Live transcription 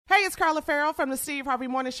it's Carla from the Steve Harvey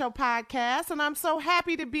Morning Show podcast, and I'm so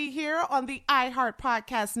happy to be here on the iHeart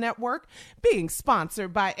Podcast Network, being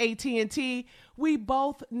sponsored by AT&T. We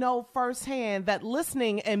both know firsthand that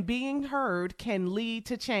listening and being heard can lead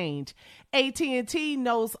to change. AT&T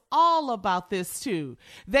knows all about this too.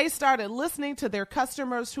 They started listening to their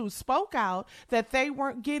customers who spoke out that they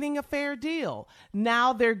weren't getting a fair deal.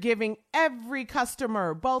 Now they're giving every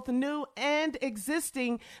customer, both new and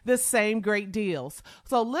existing, the same great deals.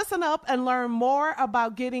 So listen up and learn more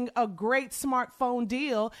about getting a great smartphone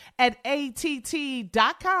deal at att.com/best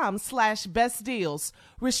deals.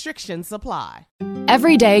 Restrictions apply.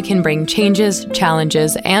 Every day can bring changes,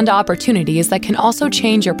 challenges, and opportunities that can also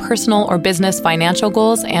change your personal or business financial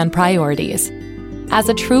goals and priorities. As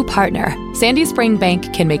a true partner, Sandy Spring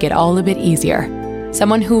Bank can make it all a bit easier.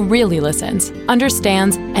 Someone who really listens,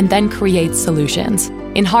 understands, and then creates solutions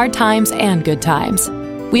in hard times and good times.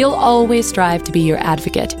 We'll always strive to be your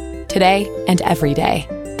advocate, today and every day.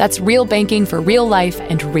 That's real banking for real life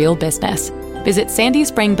and real business. Visit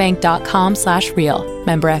sandyspringbank.com/real.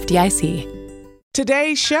 Member FDIC.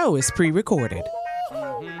 Today's show is pre-recorded.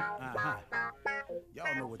 Y'all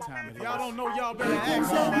know what time it is. Y'all don't know, y'all better ask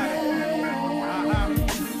somebody.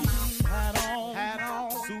 Hat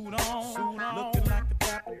on, suit on, looking like the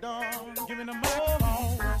Dapper Dawn, giving a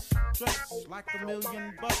microphone, dressed like $1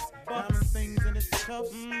 million, diamond things in its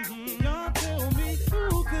cuffs. Y'all tell me,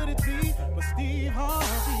 who could it be but Steve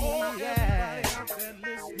Harvey? Oh, yeah. Everybody out there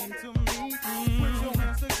listening to me. Put your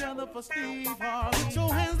hands together for Steve Harvey. Put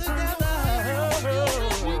your hands together.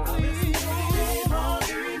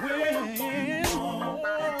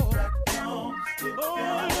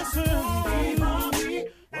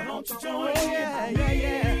 Why don't you join me?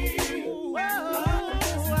 Ooh,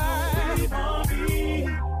 Steve Harvey.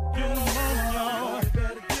 Get 'em on, y'all. You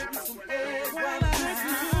better give me some eggs while I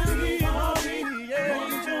listen to Steve Harvey.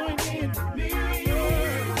 Won't you join in with me?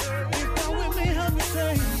 If you're with me, help me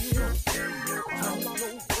say, turn your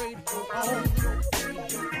radio on.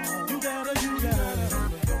 You gotta turn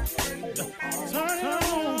it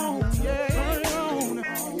on, yeah. Turn it on.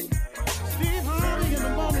 Steve Harvey in the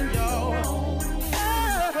morning, y'all.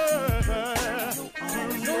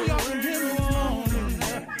 So y'all can get me on.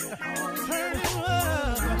 Turn it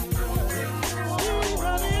up. Steve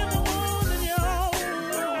Harvey in the morning, y'all.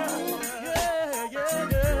 Yeah. Turn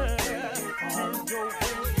your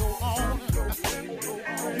radio on.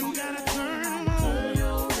 You gotta turn it on.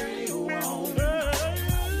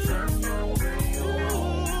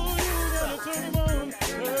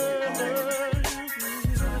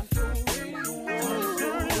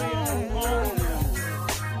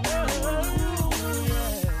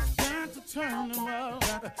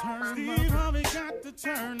 Steve Harvey got to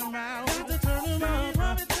turn them out. Steve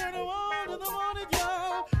Harvey turn them on to the morning,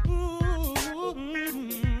 y'all.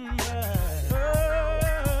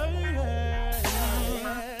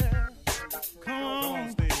 Come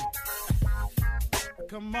on, Steve.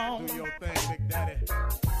 Come on. Do your thing, Big Daddy.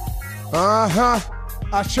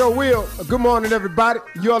 I sure will. Good morning, everybody.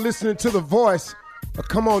 You are listening to The Voice.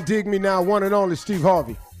 Come on, dig me now, one and only Steve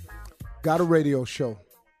Harvey. Got a radio show.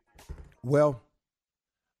 Well,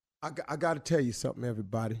 I got to tell you something,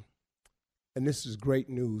 everybody, and this is great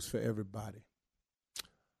news for everybody,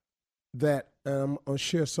 that I'm going to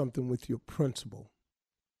share something with your principle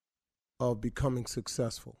of becoming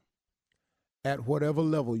successful at whatever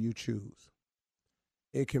level you choose.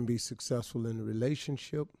 It can be successful in a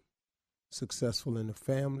relationship, successful in the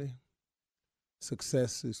family.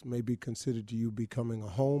 Success is maybe considered to you becoming a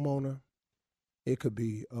homeowner. It could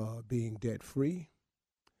be being debt-free.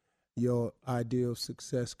 Your idea of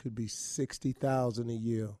success could be $60,000 a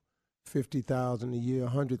year, $50,000 a year,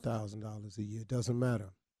 $100,000 a year. It doesn't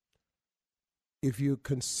matter. If you're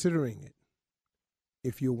considering it,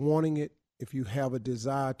 if you're wanting it, if you have a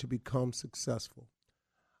desire to become successful,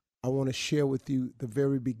 I want to share with you the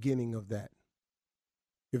very beginning of that.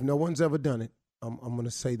 If no one's ever done it, I'm going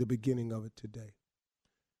to say the beginning of it today.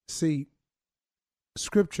 See,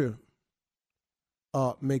 Scripture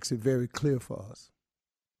makes it very clear for us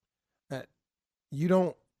that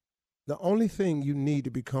the only thing you need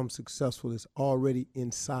to become successful is already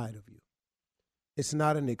inside of you. It's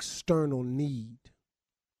not an external need.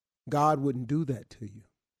 God wouldn't do that to you.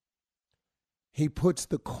 He puts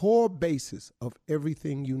the core basis of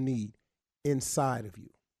everything you need inside of you.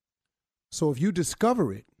 So if you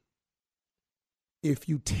discover it, if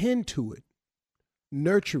you tend to it,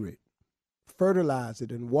 nurture it, fertilize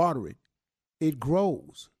it, and water it, it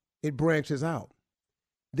grows, it branches out.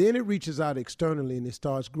 Then it reaches out externally and it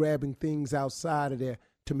starts grabbing things outside of there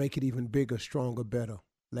to make it even bigger, stronger, better,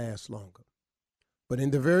 last longer. But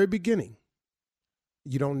in the very beginning,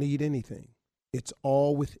 You don't need anything. It's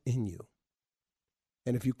all within you.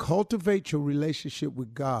 And if you cultivate your relationship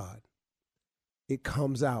with God, it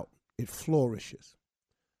comes out. It flourishes.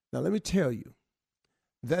 Now, let me tell you,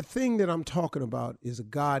 that thing that I'm talking about is a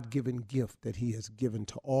God-given gift that he has given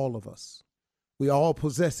to all of us. We all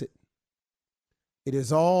possess it. It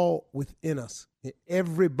is all within us.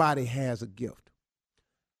 Everybody has a gift.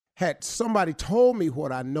 Had somebody told me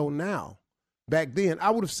what I know now, back then,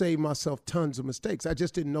 I would have saved myself tons of mistakes. I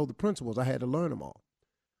just didn't know the principles. I had to learn them all.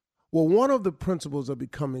 Well, one of the principles of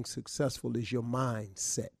becoming successful is your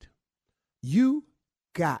mindset. You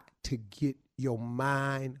got to get your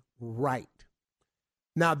mind right.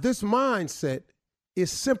 Now, this mindset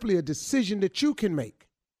is simply a decision that you can make.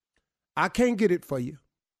 I can't get it for you.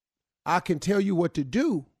 I can tell you what to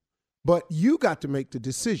do, but you got to make the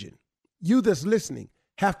decision. You that's listening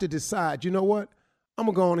have to decide, you know what? I'm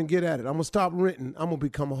going to go on and get at it. I'm going to stop renting. I'm going to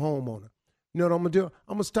become a homeowner. You know what I'm going to do?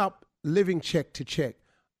 I'm going to stop living check to check.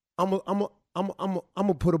 I'm going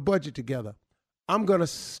to put a budget together. I'm going to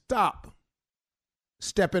stop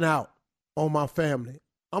stepping out on my family.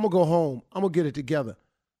 I'm going to go home. I'm going to get it together.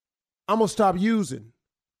 I'm going to stop using.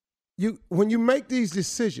 When you make these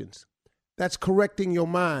decisions, that's correcting your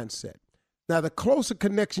mindset. Now, the closer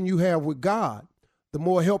connection you have with God, the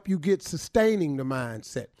more help you get sustaining the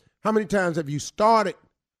mindset. How many times have you started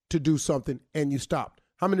to do something and you stopped?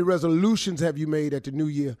 How many resolutions have you made at the new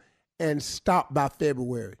year and stopped by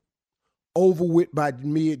February? Over with by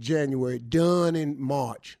mid-January, done in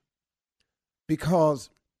March? Because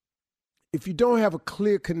if you don't have a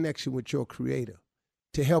clear connection with your Creator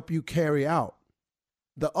to help you carry out,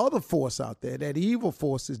 the other force out there, that evil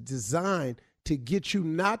force, is designed to get you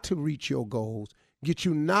not to reach your goals, get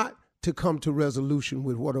you not to come to resolution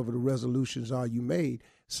with whatever the resolutions are you made,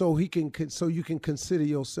 so you can consider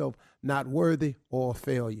yourself not worthy or a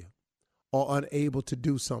failure or unable to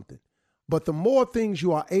do something. But the more things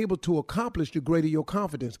you are able to accomplish, the greater your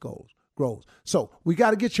confidence grows. So we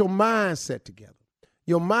got to get your mindset together.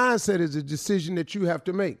 Your mindset is a decision that you have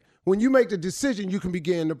to make. When you make the decision, you can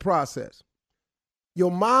begin the process.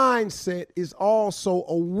 Your mindset is also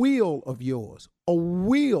a will of yours, a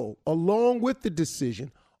will along with the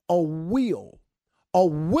decision, a will, a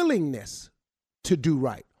willingness to do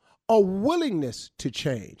right, a willingness to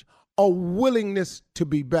change, a willingness to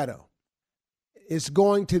be better. It's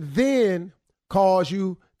going to then cause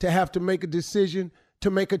you to have to make a decision to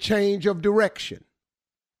make a change of direction.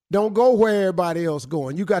 Don't go where everybody else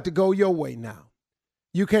going. You got to go your way now.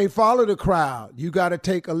 You can't follow the crowd. You got to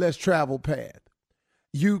take a less traveled path.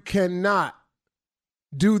 You cannot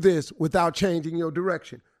do this without changing your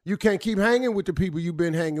direction. You can't keep hanging with the people you've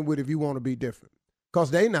been hanging with if you want to be different,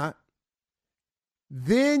 because they not.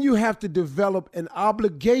 Then you have to develop an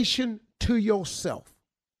obligation to yourself.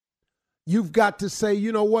 You've got to say,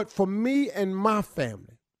 you know what, for me and my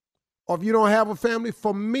family, or if you don't have a family,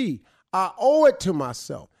 for me, I owe it to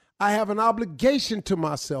myself. I have an obligation to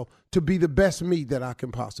myself to be the best me that I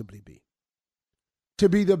can possibly be, to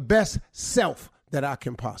be the best self that I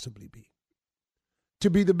can possibly be, to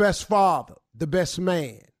be the best father, the best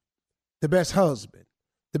man, the best husband,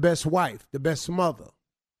 the best wife, the best mother,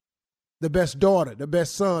 the best daughter, the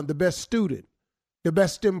best son, the best student, the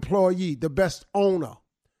best employee, the best owner.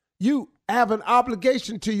 You have an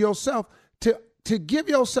obligation to yourself to give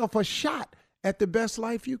yourself a shot at the best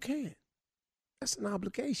life you can. That's an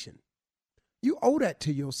obligation. You owe that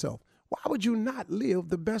to yourself. Why would you not live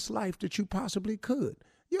the best life that you possibly could?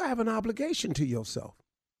 You have an obligation to yourself.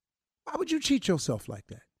 Why would you cheat yourself like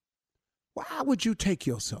that? Why would you take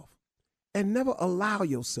yourself and never allow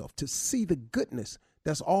yourself to see the goodness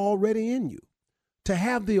that's already in you, to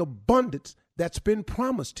have the abundance that's been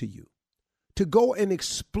promised to you, to go and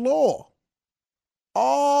explore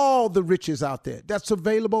all the riches out there that's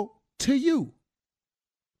available to you?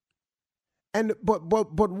 And but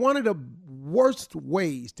one of the worst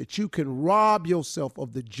ways that you can rob yourself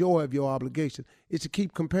of the joy of your obligation is to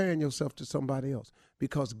keep comparing yourself to somebody else.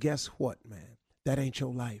 Because guess what, man? That ain't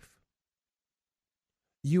your life.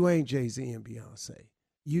 You ain't Jay-Z and Beyonce.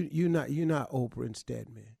 You're not Oprah and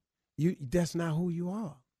Stedman. That's not who you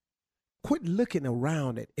are. Quit looking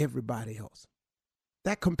around at everybody else.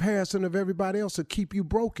 That comparison of everybody else will keep you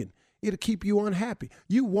broken. It'll keep you unhappy.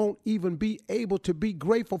 You won't even be able to be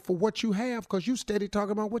grateful for what you have because you steady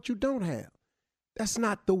talking about what you don't have. That's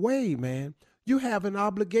not the way, man. You have an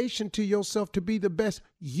obligation to yourself to be the best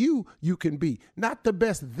you can be, not the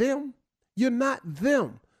best them. You're not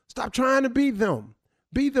them. Stop trying to be them.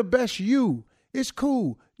 Be the best you. It's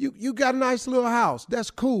cool. You got a nice little house. That's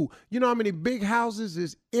cool. You know how many big houses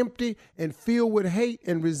is empty and filled with hate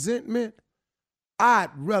and resentment?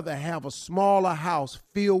 I'd rather have a smaller house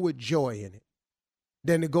filled with joy in it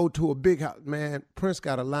than to go to a big house. Man, Prince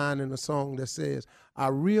got a line in a song that says, I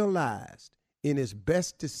realized in its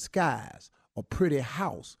best disguise, a pretty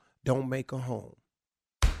house don't make a home.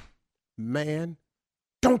 Man,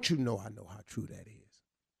 don't you know I know how true that is.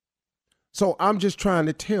 So I'm just trying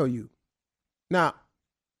to tell you. Now,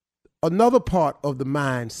 another part of the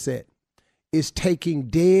mindset is taking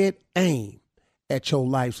dead aim at your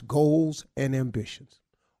life's goals and ambitions.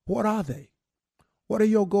 What are they? What are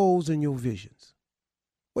your goals and your visions?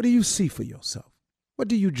 What do you see for yourself? What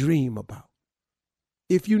do you dream about?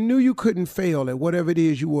 If you knew you couldn't fail at whatever it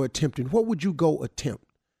is you were attempting, what would you go attempt?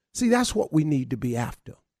 See, that's what we need to be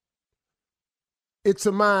after. It's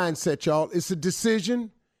a mindset, y'all. It's a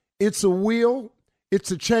decision. It's a will.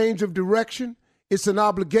 It's a change of direction. It's an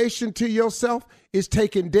obligation to yourself. It's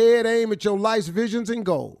taking dead aim at your life's visions and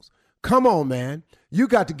goals. Come on, man. You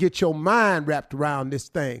got to get your mind wrapped around this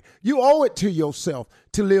thing. You owe it to yourself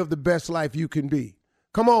to live the best life you can be.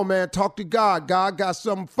 Come on, man. Talk to God. God got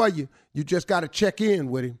something for you. You just got to check in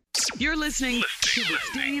with him. You're listening to the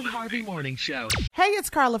Steve Harvey Morning Show. Hey, it's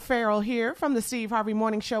Carla Farrell here from the Steve Harvey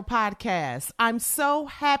Morning Show podcast. I'm so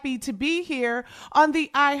happy to be here on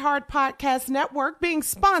the iHeart Podcast Network, being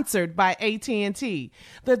sponsored by AT&T.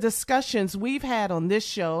 The discussions we've had on this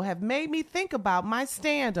show have made me think about my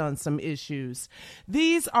stand on some issues.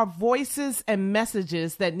 These are voices and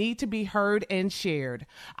messages that need to be heard and shared.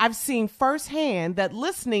 I've seen firsthand that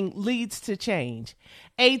listening leads to change.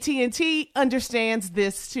 AT&T understands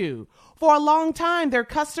this too. For a long time, their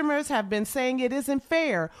customers have been saying it isn't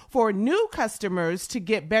fair for new customers to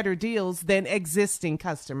get better deals than existing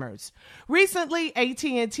customers. Recently,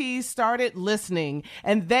 AT&T started listening,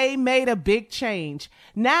 and they made a big change.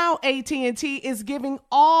 Now, AT&T is giving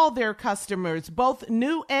all their customers, both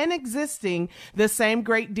new and existing, the same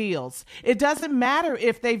great deals. It doesn't matter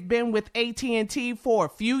if they've been with AT&T for a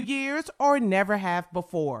few years or never have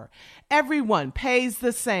before. Everyone pays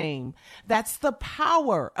the same. That's the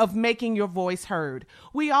power of making your voice heard.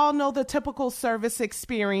 We all know the typical service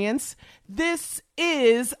experience. This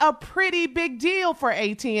is a pretty big deal for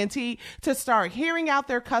AT&T to start hearing out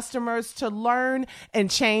their customers to learn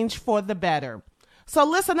and change for the better. So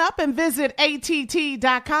listen up and visit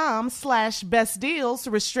att.com/best deals.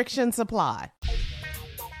 Restrictions apply.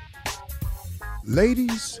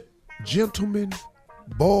 Ladies, gentlemen,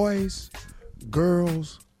 boys,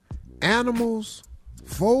 girls, animals,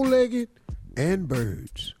 four-legged, and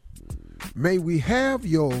birds. May we have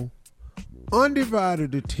your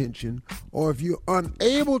undivided attention, or if you're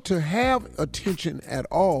unable to have attention at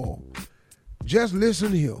all, just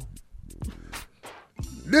listen here.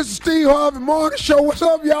 This is Steve Harvey Morning Show. What's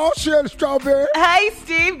up, y'all? Shirley Strawberry. Hey,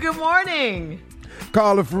 Steve. Good morning.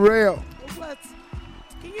 Carla Farrell.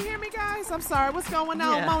 Can you hear me, guys? I'm sorry. What's going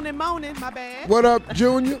on? Yeah. Moaning. My bad. What up,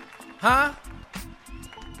 Junior? Huh?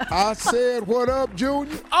 I said, what up,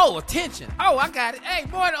 Junior? Oh, attention. Oh, I got it. Hey,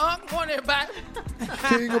 morning, Uncle. Morning, everybody.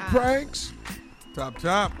 King of pranks.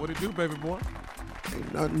 Top. What it do, baby boy?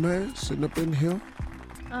 Ain't nothing, man. Sitting up in here.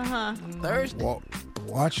 Thursday.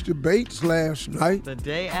 Watched debates last night. The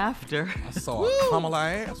day after. I saw a Kamala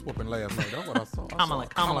ass whooping last night. That's what I saw. Kamala.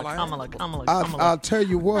 I'll tell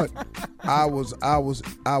you what. I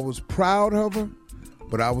was proud of her,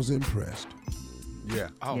 but I was impressed. Yeah.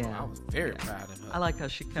 Oh, Yeah. I was very proud of her. I like how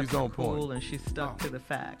she kept She's her on point. cool and she stuck to the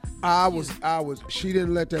facts. She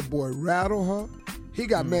didn't let that boy rattle her. He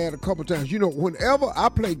got mad a couple times. You know, whenever I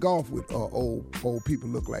play golf with old people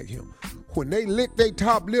look like him, when they lick their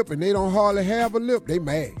top lip and they don't hardly have a lip, they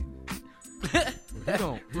mad.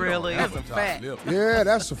 Really? That's a fact. Yeah,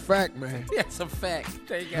 that's a fact, man. That's a fact.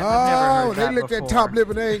 They got Oh, heard they that lick that before. top lip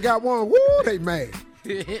and they ain't got one. Woo, they mad.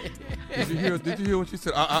 Did you hear what she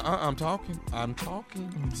said? I'm talking.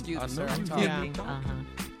 Excuse I me, know sir. I'm you talking. hear me talking.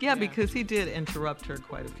 Yeah, because he did interrupt her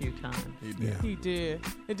quite a few times. He did.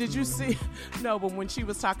 And did you see? No, but when she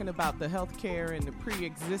was talking about the health care and the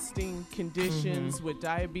pre-existing conditions with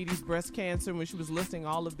diabetes, breast cancer, when she was listing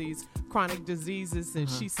all of these chronic diseases, and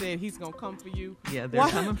she said, he's going to come for you. Yeah, they're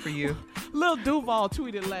coming for you. Lil Duval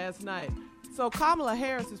tweeted last night. So Kamala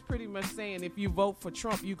Harris is pretty much saying if you vote for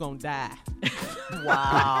Trump, you're going to die.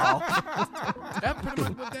 Wow. That's pretty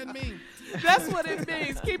much what that means. That's what it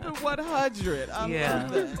means. Keep it 100.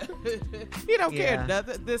 He don't care.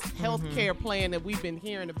 This health care plan that we've been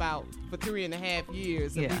hearing about for 3.5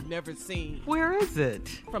 years and we've never seen Where is it?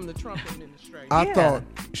 from the Trump administration. I thought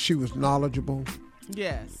she was knowledgeable.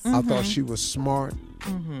 Yes. I thought she was smart.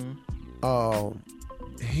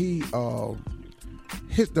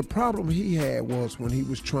 The problem he had was when he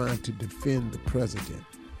was trying to defend the president.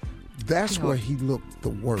 That's where he looked the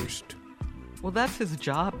worst. Well, that's his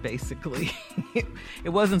job, basically. It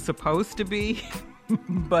wasn't supposed to be,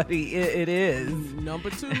 but it is. Number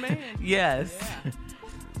 2 man. Yes. Yeah.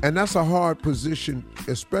 And that's a hard position,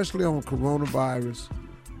 especially on coronavirus.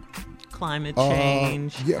 Climate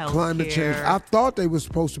change. Climate change. I thought they were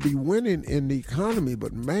supposed to be winning in the economy,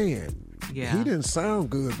 but man, he didn't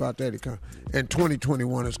sound good about that economy. And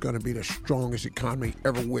 2021 is going to be the strongest economy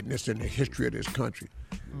ever witnessed in the history of this country.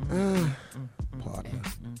 Partner.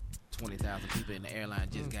 20,000 people in the airline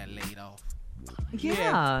just got laid off.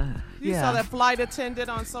 Yeah. You saw that flight attendant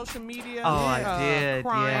on social media? Oh, I did.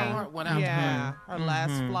 Crying. Yeah. Her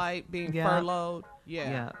last flight being furloughed.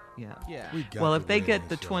 Yeah. Well, if they get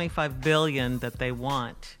the $25 billion that they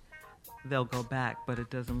want, they'll go back, but it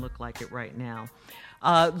doesn't look like it right now.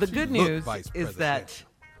 The good news is that,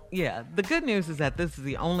 the good news is that this is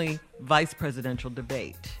the only vice presidential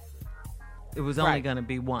debate. It was only going to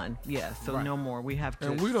be one. Yeah, so no more. We have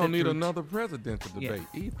to. And we don't need another presidential debate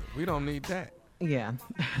either. We don't need that. Yeah.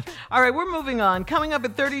 All right, we're moving on. Coming up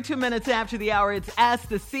at 32 minutes after the hour, it's Ask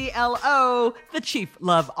the CLO, the Chief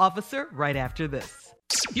Love Officer, right after this.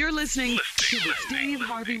 You're listening to the Steve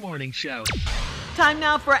Harvey Morning Show. Time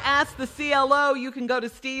now for Ask the CLO. You can go to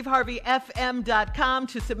steveharveyfm.com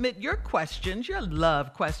to submit your questions, your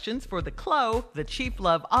love questions for the CLO, the Chief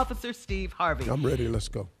Love Officer, Steve Harvey. I'm ready. Let's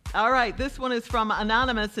go. All right, this one is from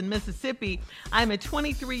Anonymous in Mississippi. I'm a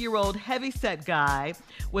 23-year-old heavyset guy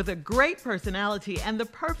with a great personality and the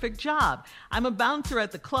perfect job. I'm a bouncer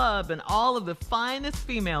at the club, and all of the finest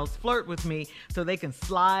females flirt with me so they can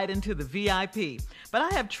slide into the VIP. But I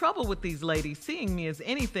have trouble with these ladies seeing me as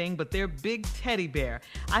anything but their big teddy bear.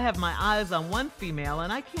 I have my eyes on one female,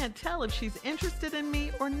 and I can't tell if she's interested in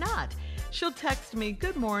me or not. She'll text me,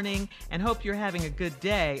 "Good morning," and hope you're having a good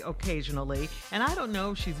day occasionally. And I don't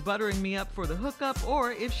know if she's buttering me up for the hookup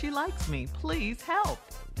or if she likes me. Please help.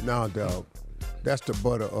 No, dog. That's the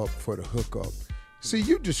butter up for the hookup. See,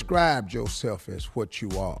 you described yourself as what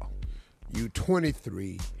you are. You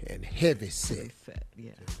 23 and heavy set.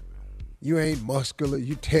 Yeah. You ain't muscular.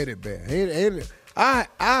 You teddy bear.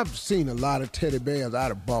 I've seen a lot of teddy bears I'd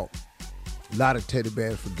have bought. A lot of teddy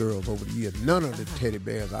bears for girls over the years. None of the teddy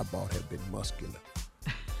bears I bought have been muscular.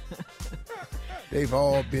 They've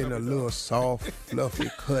all been a little soft,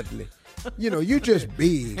 fluffy, cuddly. You know, you just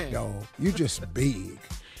big, dog. You just big.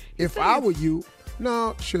 If I were you,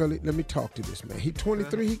 no, Shirley, let me talk to this man. He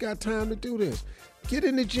 23, he got time to do this. Get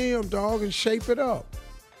in the gym, dog, and shape it up.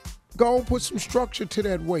 Go and put some structure to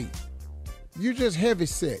that weight. You just heavy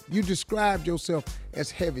set. You described yourself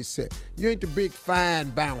as heavy set. You ain't the big, fine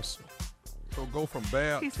bouncer. So go from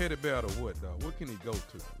teddy bear to what, dog? What can he go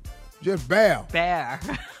to? Just bear. Bear.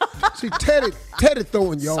 See, Teddy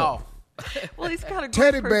throwing you off. Well, he's got a great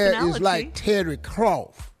Teddy personality. Bear is like Terry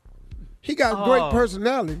Croft. He got a great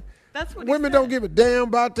personality. That's what Women he said. don't give a damn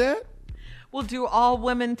about that. Well, do all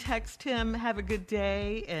women text him, "Have a good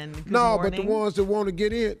day" and good No, morning? but the ones that want to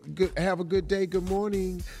get in, have a good day, good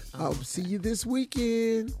morning. I'll see you this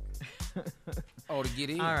weekend. Oh, to get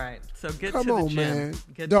in. All right, so get Come to the on, gym. man.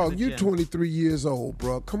 Get Dog, to the you gym. 23 years old,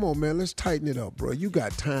 bro. Come on, man. Let's tighten it up, bro. You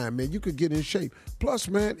got time, man. You could get in shape. Plus,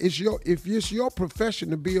 man, if it's your profession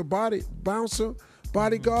to be a body bouncer,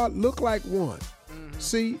 bodyguard, look like one.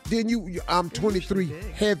 See, then I'm 23,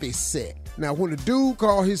 heavy set. Now, when a dude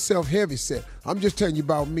call himself heavy set, I'm just telling you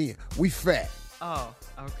about men. We fat. Oh,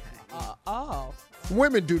 okay.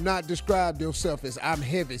 Women do not describe themselves as I'm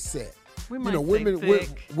heavy set. We You might know, say women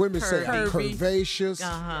thick, women say I'm curvy. curvaceous,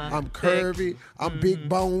 I'm thick. curvy, I'm big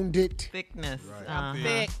boned it. Thickness.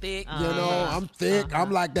 Thick. You know, I'm thick.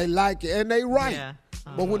 I'm like they like it, and they right. Yeah.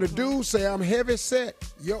 But when the dude say I'm heavy set,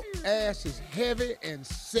 your ass is heavy and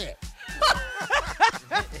set.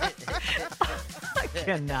 I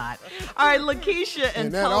cannot. All right, Lakeisha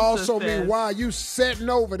And that Tulsa also says, means while you sitting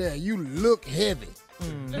over there, you look heavy.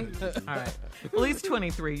 All right. Well, he's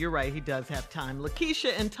 23. You're right. He does have time.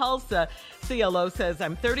 Lakeisha in Tulsa, CLO says,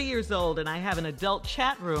 I'm 30 years old and I have an adult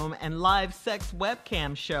chat room and live sex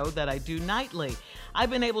webcam show that I do nightly.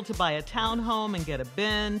 I've been able to buy a townhome and get a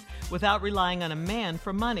Benz without relying on a man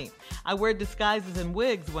for money. I wear disguises and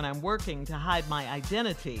wigs when I'm working to hide my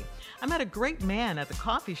identity. I met a great man at the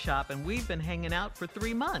coffee shop and we've been hanging out for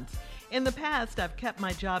 3 months. In the past, I've kept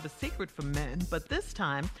my job a secret from men, but this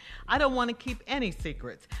time, I don't want to keep any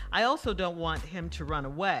secrets. I also don't want him to run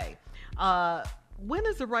away. When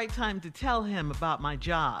is the right time to tell him about my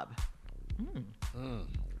job?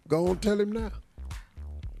 Go on, tell him now.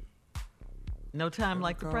 No time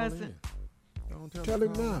like the present. Tell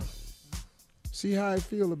him now. See how he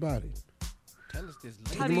feel about it. Tell us this.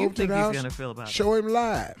 How Take do him you over to think the he's house, going to feel about it? Show him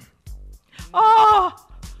live. Oh!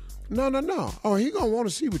 No. Oh, he gonna want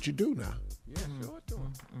to see what you do now. Yeah, show it to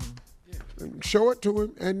him. Show it to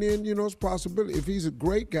him, and then, it's a possibility. If he's a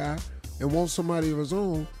great guy and wants somebody of his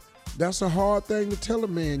own, that's a hard thing to tell a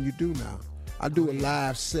man you do now. I do a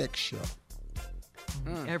live sex show.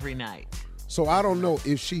 Every night. So I don't know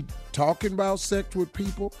if she talking about sex with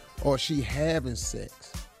people or she having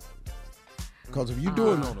sex. Because if you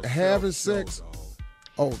doing having sex,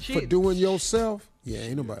 for doing yourself,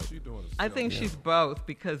 ain't nobody. I think she's both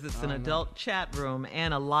because it's an adult chat room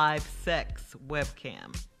and a live sex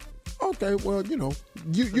webcam. Okay, well,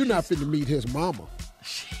 you're not fit to meet his mama.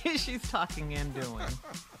 She's talking and doing.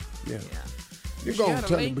 Yeah. You're She going had to a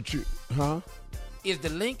tell him, link? but you, huh? Is the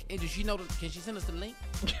link? And does she know? Can she send us the link?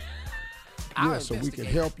 Yeah, so we can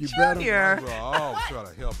help you better. Junior. I'll try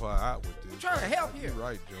to help her out with this. Trying to help you. You're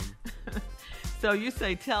right, Junior. So you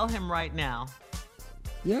say tell him right now,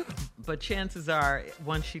 Yeah. but chances are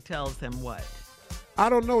once she tells him what? I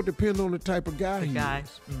don't know. It depends on the type of guy The he guy.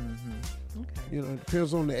 is. Okay. It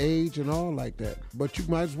depends on the age and all like that. But you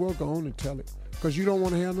might as well go on and tell it. Because you don't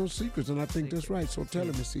want to have no secrets, and I think that's right. So tell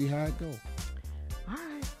him and see how it goes. All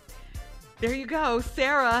right. There you go.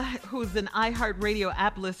 Sarah, who's an iHeartRadio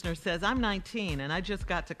app listener, says, I'm 19 and I just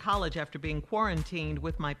got to college after being quarantined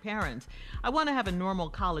with my parents. I want to have a normal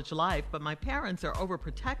college life, but my parents are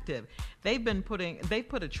overprotective. They've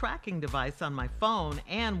put a tracking device on my phone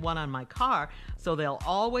and one on my car, so they'll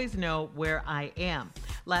always know where I am.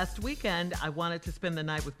 Last weekend, I wanted to spend the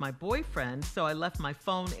night with my boyfriend, so I left my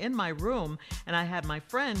phone in my room and I had my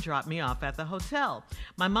friend drop me off at the hotel.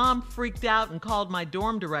 My mom freaked out and called my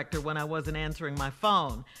dorm director when I wasn't answering my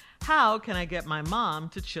phone. How can I get my mom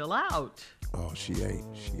to chill out? Oh, she ain't.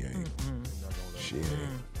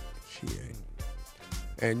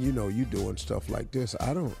 And you doing stuff like this.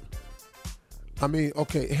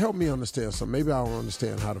 Okay, help me understand something. Maybe I don't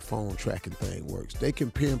understand how the phone tracking thing works. They can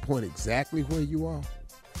pinpoint exactly where you are?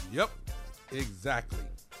 Yep, exactly.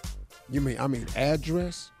 You mean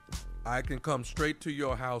address? I can come straight to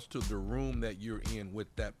your house to the room that you're in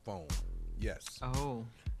with that phone. Yes. Oh.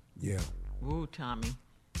 Yeah. Ooh, Tommy.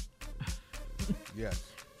 Yes.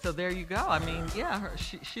 So there you go. I mean, yeah,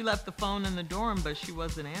 she left the phone in the dorm, but she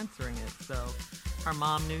wasn't answering it. So her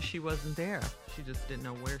mom knew she wasn't there. She just didn't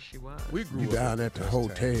know where she was. We grew You up down at the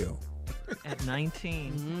hotel. At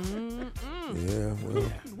 19. Yeah,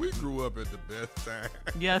 well. We grew up at the best time.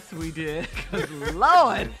 Yes, we did. 'Cause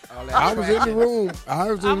Lord. I was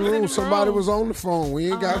in the room. Somebody was on the phone.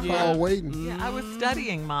 We ain't got call waiting. Yeah, I was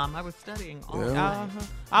studying, Mom. I was studying all Yeah. night.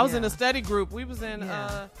 I was in a study group. We was in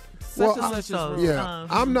such Well, and such's room. Yeah,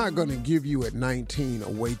 I'm not going to give you at 19 a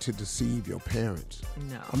way to deceive your parents.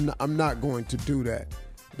 No. I'm not going to do that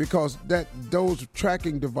because those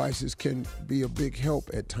tracking devices can be a big help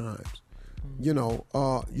at times.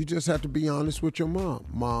 You just have to be honest with your mom.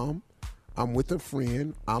 Mom, I'm with a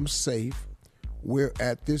friend. I'm safe. We're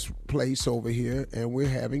at this place over here, and we're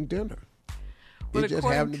having dinner. But it just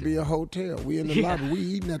happened to be a hotel. We in the lobby. We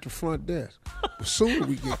eating at the front desk. As soon as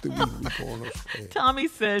we get through, we going upstairs. Tommy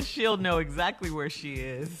says she'll know exactly where she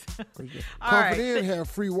is. All Comfort right. Inn have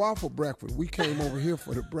free waffle breakfast. We came over here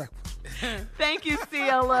for the breakfast. Thank you,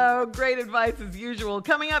 CLO. Great advice as usual.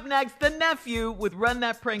 Coming up next, the nephew with Run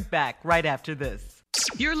That Prank Back right after this.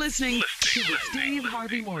 You're listening to the Steve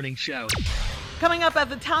Harvey Morning Show. Coming up at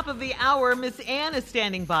the top of the hour, Miss Ann is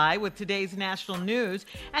standing by with today's national news.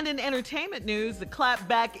 And in entertainment news, the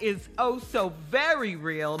clapback is oh so very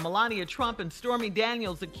real. Melania Trump and Stormy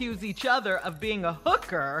Daniels accuse each other of being a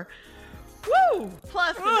hooker. Woo!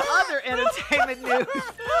 Plus, in other entertainment news.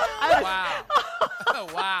 Wow.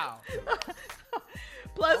 Wow.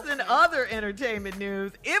 Plus, in other entertainment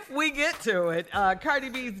news, if we get to it, Cardi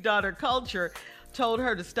B's daughter Culture told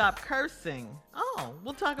her to stop cursing. Oh,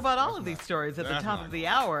 we'll talk about all of these stories at the top of the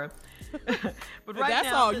hour. But right That's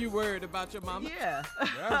now, all you worried about your mama? Yeah.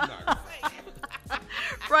 That's not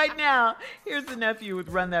Right now, here's the nephew with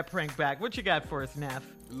Run That Prank Back. What you got for us, Neff?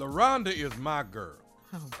 LaRonda is my girl.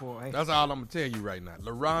 Oh, boy. That's all I'm going to tell you right now.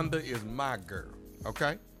 LaRonda is my girl.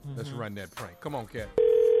 Okay? Let's run that prank. Come on, Cat.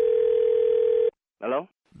 Hello?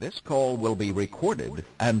 This call will be recorded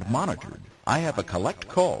and monitored. I have a collect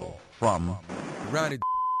call from Ronnie.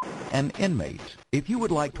 an inmate. If you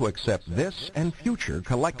would like to accept this and future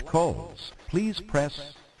collect calls, please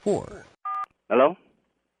press 4. Hello?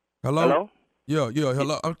 Hello? Hello? Yeah,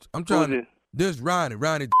 hello. I'm trying Who's to. This Ronnie.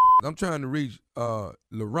 I'm trying to reach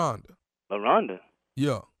LaRonda. LaRonda?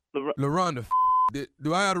 Yeah. LaRonda.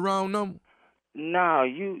 Do I have the wrong number? No,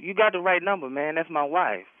 you got the right number, man. That's my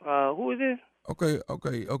wife. Who is this? Okay.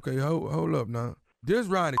 Hold up now. This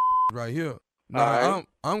Ronnie right here. Now All right.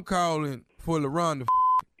 I'm calling for LaRonda,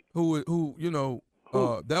 who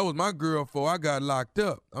That was my girl before I got locked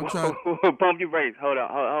up. I'm trying. Pump your brakes. Hold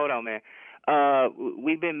on, man.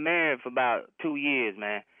 We've been married for about 2 years,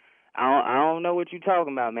 man. I don't know what you're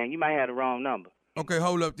talking about, man. You might have the wrong number. Okay,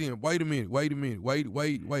 hold up then. Wait a minute. Wait a minute. Wait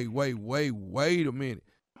a minute.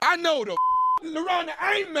 I know the LaRonda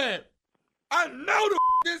ain't married. I know the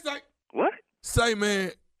this ain't. What? Say,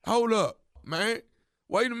 man, hold up, man.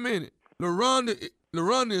 Wait a minute.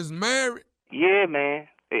 LaRonda is married? Yeah, man.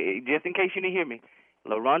 Just in case you didn't hear me.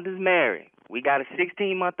 LaRonda's married. We got a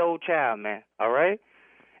 16-month-old child, man. All right?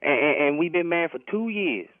 And we've been married for 2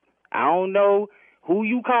 years. I don't know who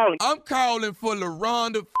you calling. I'm calling for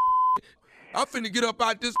LaRonda. I'm finna get up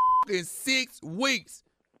out this in 6 weeks.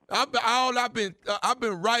 I've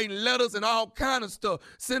been writing letters and all kind of stuff,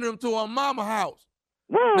 sending them to her mama house.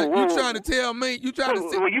 Whoa. You trying to tell me? You trying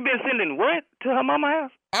to? Well, you been sending what to her mama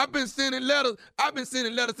house? I've been sending letters. I've been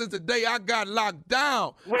sending letters since the day I got locked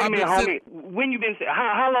down. Wait a minute, homie. When you been?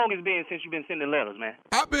 How long it's been since you been sending letters, man?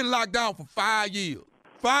 I've been locked down for 5 years.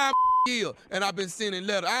 5 years, and I've been sending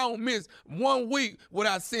letters. I don't miss 1 week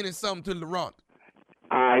without sending something to LaRonda.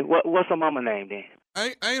 All right, what's her mama name then?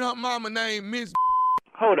 Ain't her mama name Miss?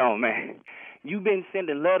 Hold on, man. You been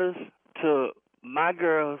sending letters to my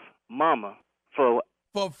girl's mama for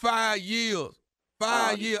 5 years.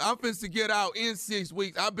 5 years. I'm finna get out in 6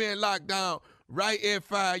 weeks. I've been locked down right at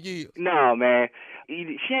 5 years. No, man.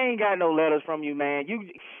 She ain't got no letters from you, man.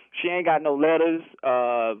 She ain't got no letters.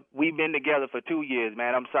 We've been together for 2 years,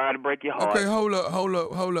 man. I'm sorry to break your heart. Okay, hold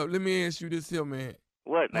up. Let me ask you this here, man.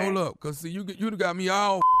 What, man? Hold up, because see, you got me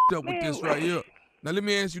all up with this right here. Now, let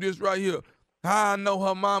me ask you this right here. How I know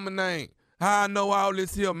her mama name? How I know all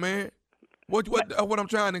this here, man? What I'm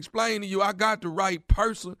trying to explain to you, I got the right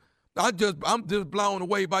person. I'm just blown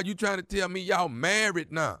away by you trying to tell me y'all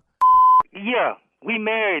married now. Yeah, we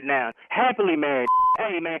married now. Happily married.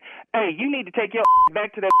 Hey, man. Hey, you need to take your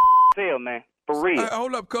back to that cell, man. For real. Hey,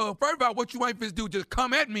 hold up, cuz. First of all, what you ain't finna do, just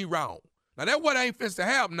come at me wrong. Now, that what ain't finna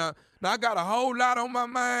happen now. Now, I got a whole lot on my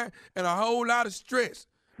mind and a whole lot of stress.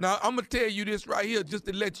 Now, I'm going to tell you this right here just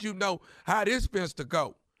to let you know how this finna to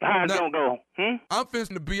go. How it's going to go? I'm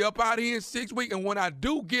finna to be up out here in 6 weeks, and when I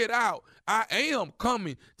do get out, I am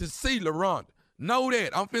coming to see LaRonda. Know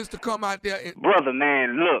that. I'm finna to come out there. Brother,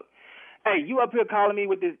 man, look. Hey, you up here calling me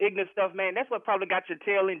with this ignorant stuff, man. That's what probably got your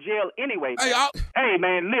tail in jail anyway, man. Hey,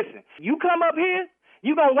 man, listen. You come up here,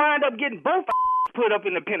 you going to wind up getting both put up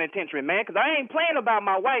in the penitentiary, man, because I ain't playing about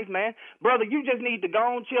my wife, man. Brother, you just need to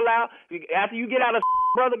go and chill out. After you get out of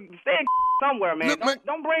brother, stay somewhere, man. Look,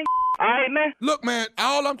 don't bring all right, man? Look, man,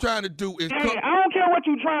 all I'm trying to do is... Hey, I don't care what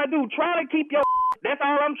you trying to do. Try to keep your... That's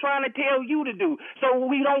all I'm trying to tell you to do. So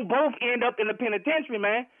we don't both end up in the penitentiary,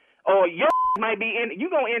 man. Or your might be in... You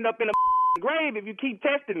going to end up in a grave if you keep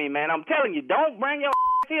testing me, man. I'm telling you, don't bring your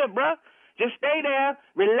here, bruh. Just stay there,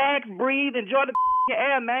 relax, breathe, enjoy the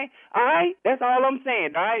air, man. All right? That's all I'm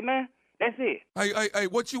saying, all right, man? That's it. Hey,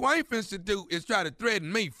 what you ain't finna do is try to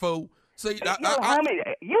threaten me, fool. See, homie,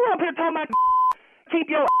 you up here talking about keep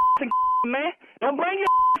your man. Don't bring your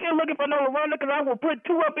here looking for no LaRonda, because I will put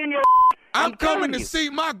 2 up in your I'm coming to see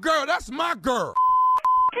my girl. That's my girl.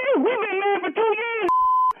 We've been married for 2 years.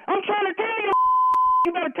 I'm trying to tell you,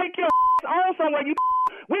 you better take your on somewhere.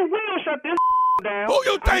 We will shut this down. Who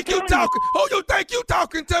you think you talking? Who you think you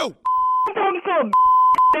talking to? I'm talking to a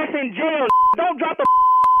that's in jail. Don't drop the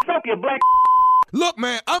soap, you black. Look,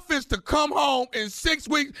 man, I'm finna to come home in 6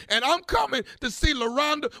 weeks, and I'm coming to see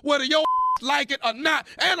LaRonda, whether your like it or not,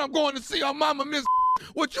 and I'm going to see her mama, Miss.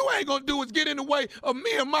 What you ain't gonna do is get in the way of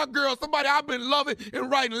me and my girl, somebody I've been loving and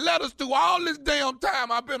writing letters to all this damn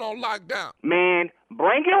time I've been on lockdown. Man,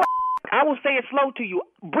 bring your I will say it slow to you.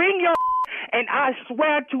 Bring your and I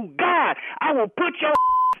swear to God, I will put your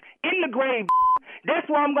in the grave. That's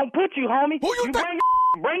where I'm gonna put you, homie. Who you think?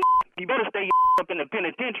 Bring you better stay up in the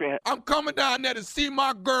penitentiary. I'm coming down there to see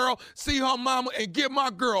my girl, see her mama, and get my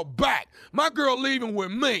girl back. My girl leaving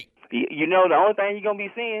with me. You know, the only thing you're gonna be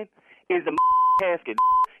seeing is the casket,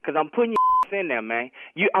 because I'm putting your in there, man.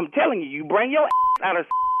 I'm telling you, you bring your out of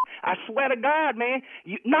I swear to God, man,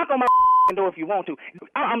 you knock on my door if you want to.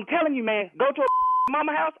 I'm telling you, man, go to a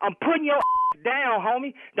mama house, I'm putting your down,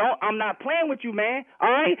 homie. I'm not playing with you, man, all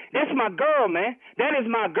right? That's my girl, man. That is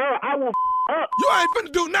my girl. I will up. You ain't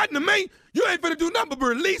finna do nothing to me. You ain't finna do nothing but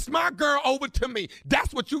release my girl over to me.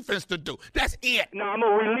 That's what you finna do. That's it. No, I'm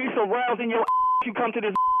gonna release a rouse in your you come to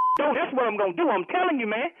this door. That's what I'm gonna do. I'm telling you,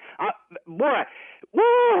 man. Boy,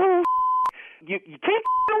 woo! You keep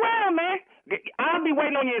around, man. I'll be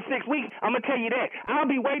waiting on you in 6 weeks. I'm gonna tell you that. I'll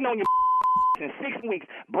be waiting on you in 6 weeks.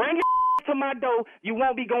 Bring your to my door. You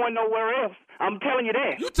won't be going nowhere else. I'm telling you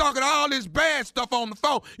that. You talking all this bad stuff on the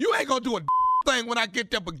phone. You ain't gonna do a thing when I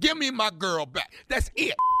get there, but give me my girl back. That's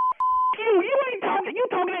it. You ain't talking. You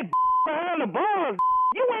talking that behind the bars.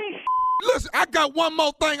 You ain't. Listen, I got one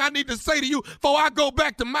more thing I need to say to you before I go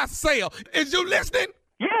back to my cell. Is you listening?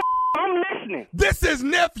 Yeah, I'm listening. This is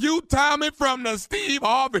Nephew Tommy from the Steve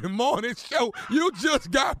Harvey Morning Show. You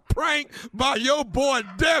just got pranked by your boy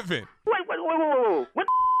Devin. Wait. What the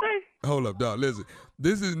say? Hold up, dog. Listen,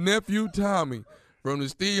 this is Nephew Tommy from the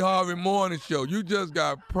Steve Harvey Morning Show. You just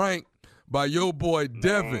got pranked by your boy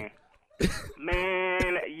Devin.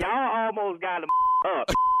 Man, y'all almost got him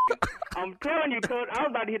up. I'm telling you, cuz I was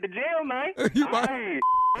about to hit the jail, man. I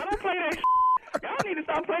don't play that shit. Y'all need to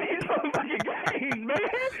stop playing these motherfucking games, man.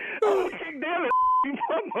 I'm gonna kick down you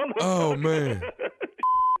motherfucker.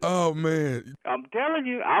 Oh, man. I'm telling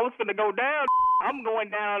you, I was finna go down. I'm going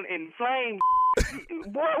down in flames.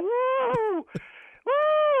 Boy, woo!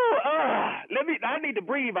 I need to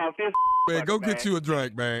breathe out this. Man, go get you a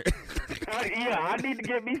drink, man. I need to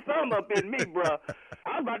get me some up in me, bro.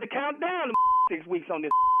 I was about to count down 6 weeks on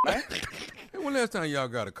this, man. Hey, when last time y'all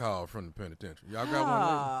got a call from the penitentiary? Y'all got one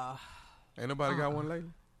lately? Ain't nobody got one lately?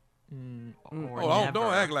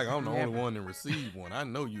 Don't act like I'm the only one that received one. I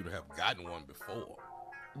know you'd have gotten one before.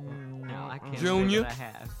 No, I can't. Junior? Say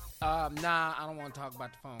that I have. Nah, I don't want to talk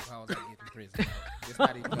about the phone calls I get from prison. Just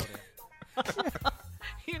not even go there.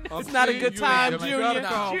 It's not a good time, Junior.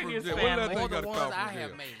 Junior's family. All the ones I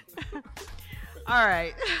have made. All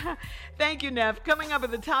right. Thank you, Neff. Coming up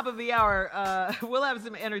at the top of the hour, we'll have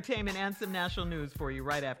some entertainment and some national news for you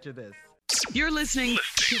right after this. You're listening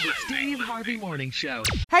to the Steve Harvey Morning Show.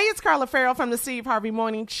 Hey, it's Carla Farrell from the Steve Harvey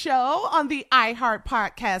Morning Show on the iHeart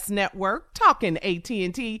Podcast Network, talking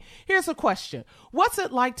AT&T. Here's a question. What's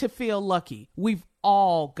it like to feel lucky? We've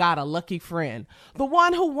all got a lucky friend. The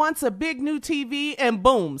one who wants a big new TV and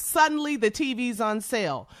boom, suddenly the TV's on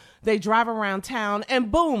sale. They drive around town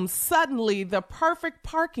and boom, suddenly the perfect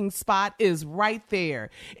parking spot is right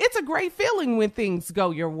there. It's a great feeling when things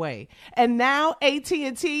go your way. And now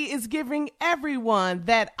AT&T is giving everyone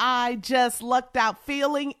that I just lucked out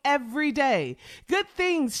feeling every day. Good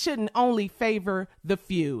things shouldn't only favor the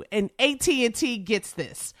few, and AT&T gets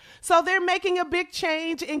this. So they're making a big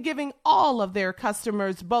change in giving all of their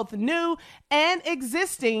customers, both new and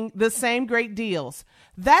existing, the same great deals.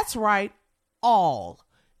 That's right, all.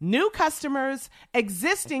 New customers,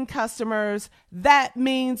 existing customers, that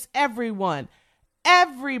means everyone,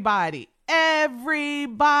 everybody.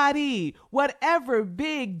 Whatever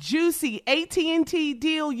big, juicy AT&T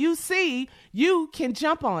deal you see, you can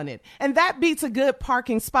jump on it. And that beats a good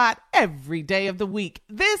parking spot every day of the week.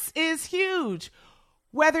 This is huge.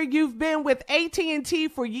 Whether you've been with AT&T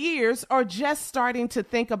for years or just starting to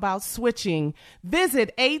think about switching,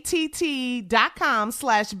 visit att.com/best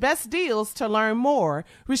deals to learn more.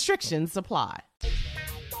 Restrictions apply.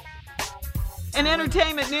 In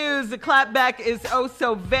entertainment news, the clapback is oh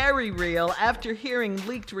so very real after hearing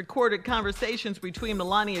leaked recorded conversations between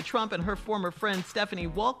Melania Trump and her former friend Stephanie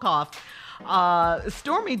Wolkoff.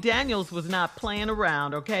 Stormy Daniels was not playing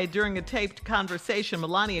around, okay? During a taped conversation,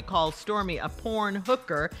 Melania called Stormy a porn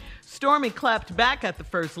hooker. Stormy clapped back at the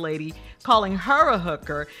First Lady, calling her a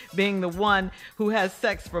hooker, being the one who has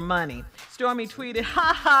sex for money. Stormy tweeted,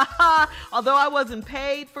 "Ha ha ha, although I wasn't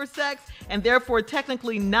paid for sex and therefore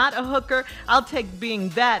technically not a hooker, I'll take being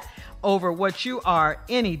that over what you are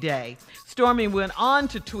any day." Stormy went on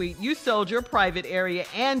to tweet, "You sold your private area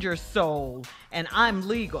and your soul, and I'm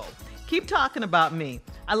legal. Keep talking about me.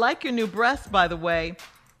 I like your new breasts, by the way.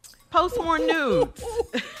 Post more nudes."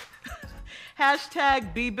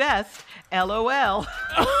 Hashtag be best, LOL.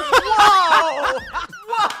 Whoa!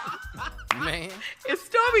 Man. Is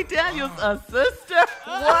Stormy Daniels a sister?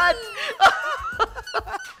 What?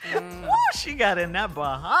 Woo, she got in that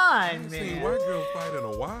behind, man. Seen white girl fight in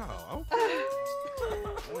a while. Okay.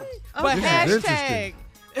 But hashtag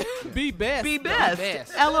be best. Be best. Be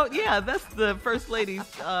best. Yeah, that's the First Lady's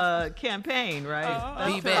campaign, right?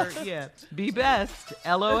 That's Be best. Yeah. Be best.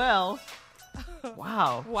 LOL.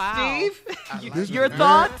 Wow. Steve, your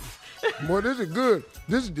thoughts? Boy, this is good.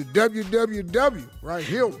 This is the WWW right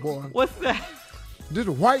here, boy. What's that? This is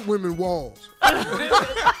white women walls. That's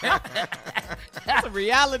a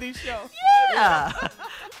reality show. Yeah.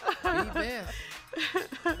 Be best.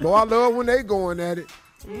 Boy, I love when they going at it.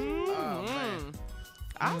 Oh, man.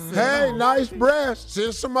 Hey, nice breasts.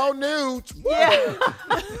 Send some more nudes. Yeah.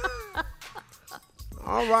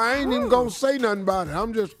 All right, I ain't even going to say nothing about it.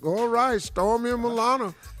 I'm just, all right, Stormy and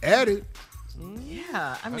Melania at it.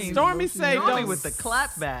 Yeah. I mean, Stormy said Stormy don't with the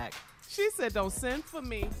clapback. She said, "Don't send for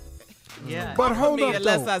me." Yeah. But hold me up,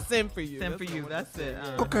 unless though. I send for you. Send for you. That's it.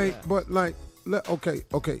 Okay, but like, okay.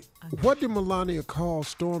 What did Melania call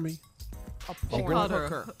Stormy? She called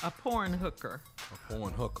her a porn hooker. A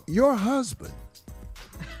porn hooker. Your husband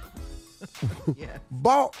Yes.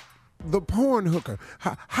 bought the porn hooker.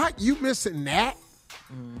 How you missing that?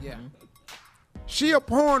 Yeah. She a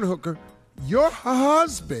porn hooker. Your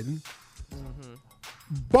husband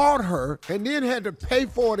bought her and then had to pay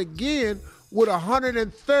for it again with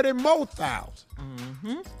 $130,000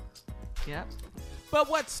 more. Yep. But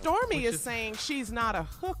what Stormy is saying, she's not a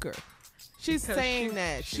hooker. She's Because saying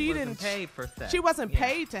that she wasn't didn't pay for sex. She wasn't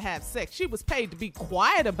paid to have sex. She was paid to be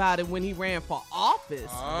quiet about it when he ran for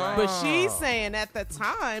office. But she's saying at the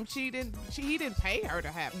time he didn't pay her to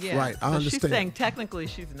have sex. Yeah. Right, I So understand. She's saying technically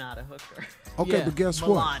she's not a hooker. Okay, Yeah, but guess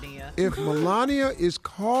Melania. what? If Melania is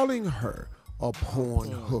calling her a porn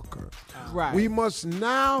hooker, Right. we must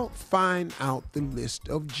now find out the list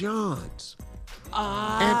of Johns.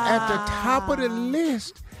 And at the top of the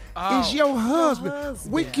list is your husband.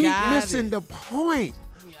 We keep Got missing the point.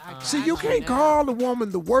 See, you can't call the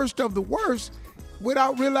woman the worst of the worst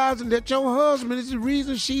without realizing that your husband is the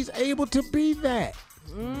reason she's able to be that.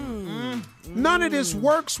 None of this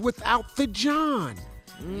works without the John.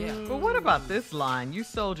 Yeah. But what about this line? You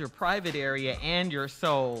sold your private area and your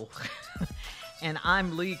soul. And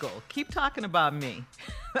I'm legal. Keep talking about me.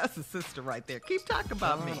 That's a sister right there. Keep talking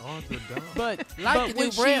about me. But Like your when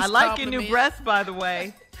new breasts. I like your new compliment. breasts, by the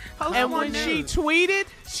way. Post and more when she news. tweeted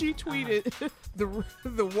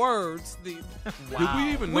the words. Did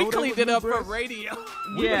we even know We that cleaned was it new up for breasts? radio.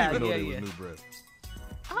 Yeah, We didn't even know yeah, they was yeah. new breasts.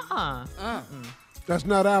 That's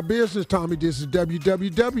not our business, Tommy. This is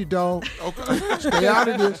WWW, dog. Okay. Stay out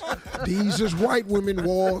of this. These is white women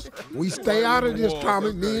wars. We stay out of this,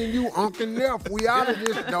 Tommy. Me and you, Uncle Neff. We out of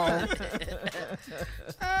this, dog.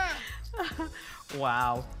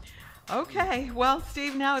 Wow. Okay. Well,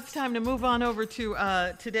 Steve, now it's time to move on over to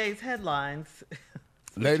today's headlines.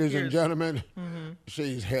 Ladies and Cheers. gentlemen,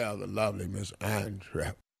 she's here, the lovely Miss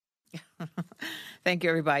Andrea. Thank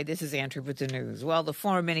you, everybody. This is Andrew with the news. Well, the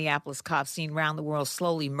former Minneapolis cop seen around the world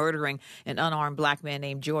slowly murdering an unarmed black man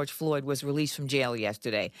named George Floyd was released from jail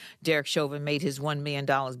yesterday. Derek Chauvin made his $1 million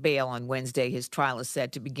bail on Wednesday. His trial is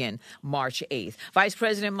set to begin March 8th. Vice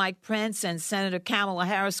President Mike Pence and Senator Kamala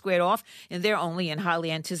Harris squared off in their only and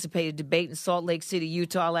highly anticipated debate in Salt Lake City,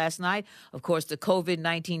 Utah last night. Of course, the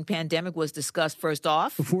COVID-19 pandemic was discussed first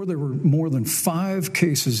off. Before, there were more than 5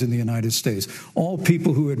 cases in the United States, all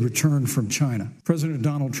people who had returned from China. President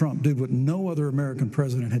Donald Trump did what no other American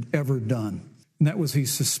president had ever done, and that was he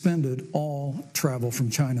suspended all travel from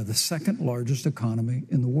China, the second largest economy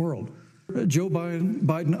in the world. Joe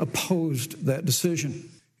Biden opposed that decision.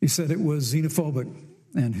 He said it was xenophobic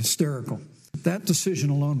and hysterical. That decision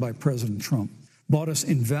alone by President Trump bought us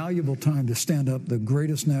invaluable time to stand up the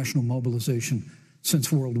greatest national mobilization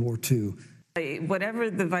since World War II. Whatever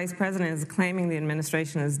the vice president is claiming the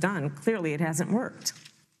administration has done, clearly it hasn't worked.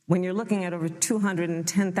 When you're looking at over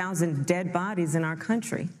 210,000 dead bodies in our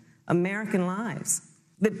country, American lives.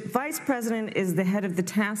 The vice president is the head of the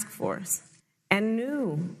task force and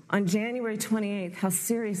knew on January 28th how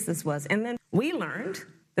serious this was. And then we learned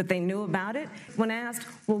that they knew about it. When asked,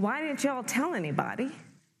 well, why didn't y'all tell anybody?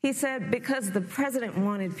 He said, because the president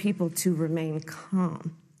wanted people to remain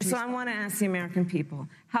calm. So I want to ask the American people,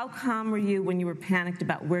 how calm were you when you were panicked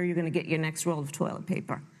about where you're going to get your next roll of toilet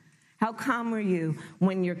paper? How calm were you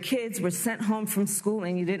when your kids were sent home from school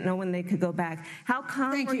and you didn't know when they could go back? How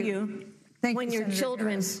calm were you when your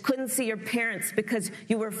children couldn't see your parents because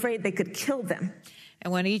you were afraid they could kill them?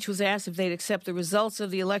 And when each was asked if they'd accept the results of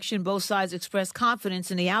the election, both sides expressed confidence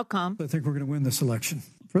in the outcome. I think we're going to win this election.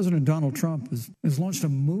 President Donald Trump has launched a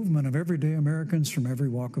movement of everyday Americans from every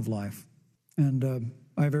walk of life. And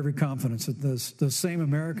I have every confidence that those same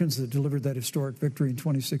Americans that delivered that historic victory in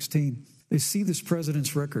 2016, they see this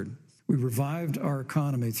president's record. We revived our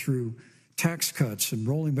economy through tax cuts and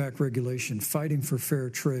rolling back regulation, fighting for fair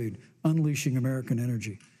trade, unleashing American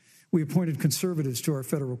energy. We appointed conservatives to our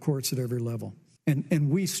federal courts at every level. And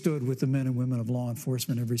we stood with the men and women of law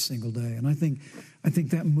enforcement every single day. And I think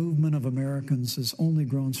that movement of Americans has only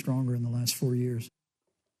grown stronger in the last 4 years.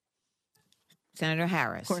 Senator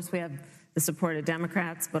Harris. Of course, we have the support of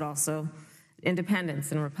Democrats, but also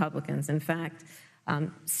independents and Republicans. In fact,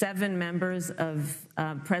 7 members of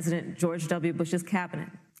President George W. Bush's cabinet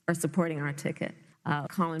are supporting our ticket.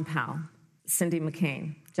 Colin Powell, Cindy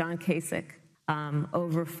McCain, John Kasich,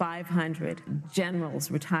 over 500 generals,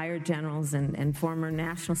 retired generals, and former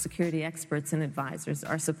national security experts and advisors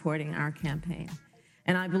are supporting our campaign.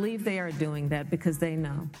 And I believe they are doing that because they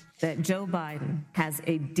know that Joe Biden has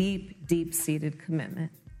a deep, deep-seated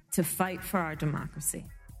commitment to fight for our democracy.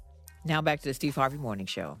 Now back to the Steve Harvey Morning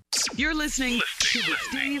Show. You're listening to the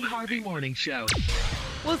Steve Harvey Morning Show.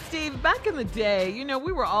 Well, Steve, back in the day,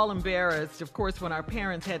 we were all embarrassed, of course, when our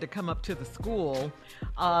parents had to come up to the school.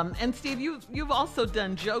 And Steve, you've also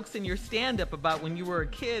done jokes in your stand-up about when you were a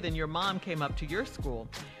kid and your mom came up to your school.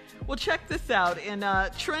 Well, check this out. In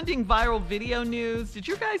trending viral video news, did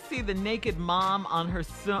you guys see the naked mom on her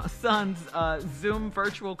son's Zoom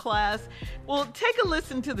virtual class? Well, take a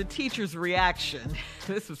listen to the teacher's reaction.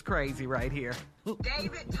 This was crazy right here.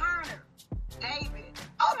 David Turner. David.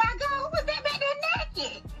 Oh my God, who was that back there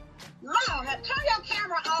naked? Lord, turn your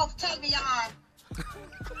camera off, Tavion.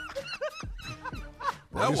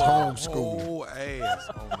 Well, it's homeschooling.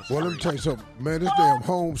 Well, let me tell you something, man. This damn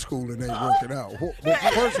homeschooling ain't working out. Well,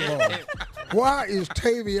 first of all, why is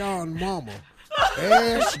Tavion mama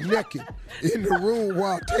ass naked in the room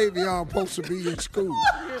while Tavion supposed to be in school?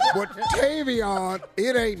 But Tavion,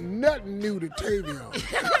 it ain't nothing new to Tavion.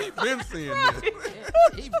 He been seeing this.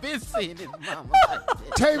 He been seeing his mama.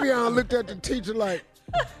 Tavion looked at the teacher like,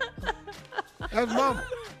 that's mama.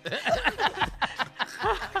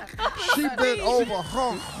 She bent over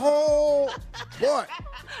her whole butt.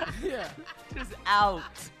 Yeah. Just out.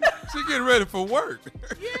 She getting ready for work.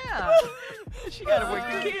 Yeah. She got to wake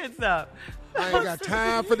the kids up. I ain't got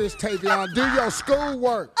time for this, Tavion. Do your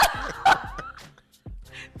schoolwork.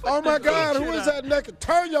 Oh, my God. Who is that naked?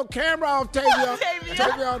 Turn your camera off, Tavion.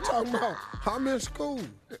 Tavion talking about, I'm in school.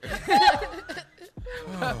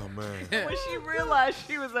 Oh, man. When she realized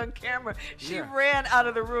she was on camera, she ran out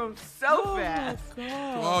of the room so fast.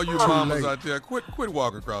 To all you mamas out there, quit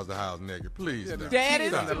walking across the house naked, please. Yeah,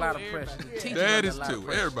 Daddy's under a lot of pressure. Daddies too.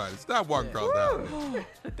 Everybody, stop walking across the house.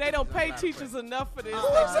 They don't pay teachers enough for this.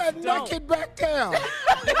 Who's that naked back there?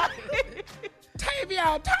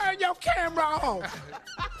 Tavion, turn your camera off.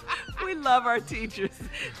 We love our teachers.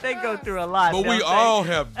 They go through a lot. But we all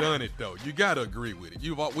have done it, though. You got to agree with it.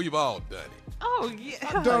 We've all done it. Oh,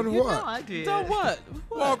 yeah. Done what? Know I did. Done what?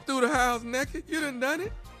 Walk through the house naked. You done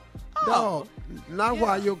it? No, not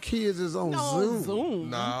while your kids is on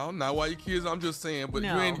Zoom. No, not while your kids. I'm just saying, but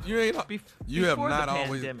No. you have Before not the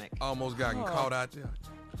always pandemic. almost gotten caught out there.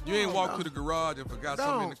 You ain't walked to the garage and forgot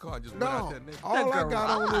something in the car and just went out there naked. All I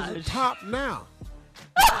got on is a top now.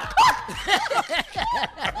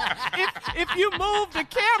 If you move the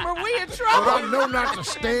camera, we in trouble. But I know not to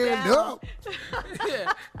stand up.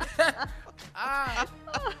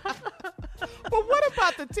 But what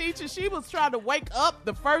about the teacher? She was trying to wake up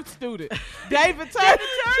the first student, David Turner.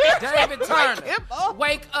 David Turner.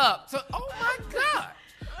 Wake up. So, oh my God.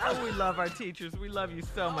 Oh, we love our teachers. We love you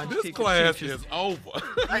so much. This class is over.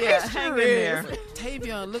 Yeah, hang in there.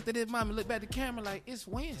 Tavion looked at his mom and looked back at the camera like, it's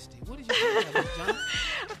Wednesday. What did you do about John?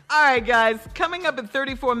 All right, guys. Coming up at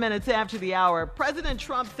 34 minutes after the hour, President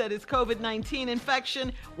Trump said his COVID-19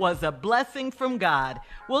 infection was a blessing from God.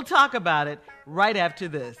 We'll talk about it right after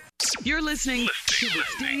this. You're listening to the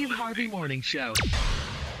Steve Harvey Morning Show.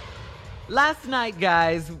 Last night,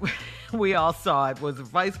 guys, we all saw it, was a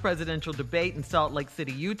vice presidential debate in Salt Lake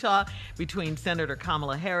City, Utah, between Senator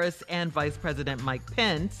Kamala Harris and Vice President Mike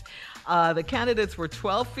Pence. The candidates were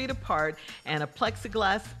 12 feet apart and a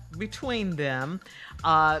plexiglass between them.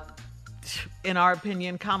 In our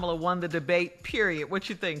opinion, Kamala won the debate, period. What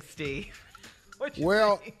you think, Steve?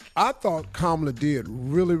 I thought Kamala did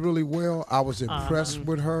really, really well. I was impressed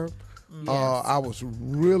with her. Yes. I was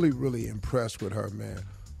really, really impressed with her, man.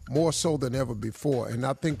 More so than ever before. And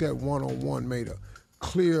I think that one-on-one made a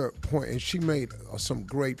clear point, and she made some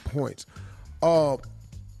great points.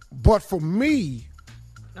 But for me,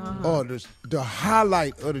 the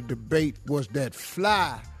highlight of the debate was that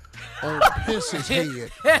fly on Pence's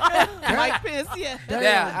head. Mike Pence, yeah.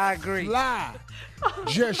 Yeah, I agree. Fly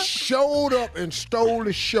just showed up and stole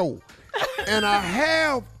the show. And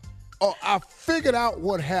I figured out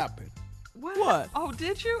what happened. What? Oh,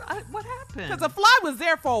 did you? What happened? Because the fly was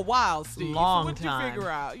there for a while, Steve. Long What did time. you figure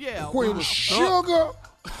out? Yeah. When sugar,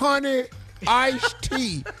 honey, iced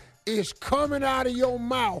tea is coming out of your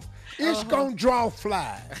mouth, it's going to draw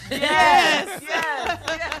flies. Yes.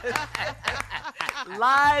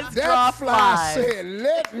 Lies draw That fly flies. said,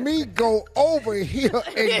 let me go over here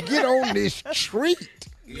and get on this treat.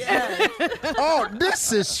 Yes. Oh,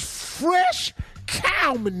 this is fresh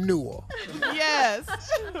cow manure. Yes.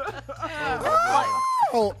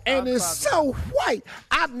 Oh, and it's so white.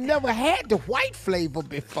 I've never had the white flavor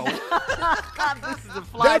before. This is a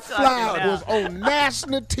fly. That fly was on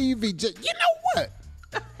national TV. You know what?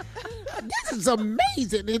 This is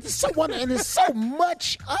amazing. It's so wonderful, and it's so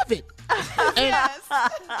much of it. And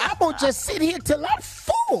I'm going to just sit here till I'm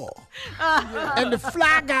full. And the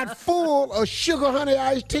fly got full of sugar, honey,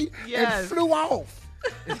 iced tea and flew off.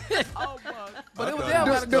 Oh my! But it was there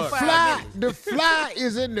about a good 5 minutes. The fly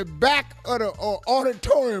is in the back of the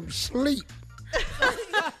auditorium sleep.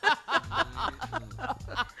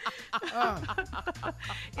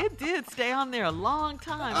 It did stay on there a long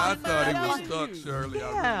time. I thought it was stuck, Shirley.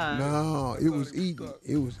 Yeah. No, it was eating.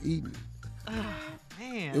 It was eating.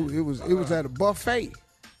 Man. It was at a buffet.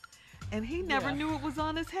 And he never knew it was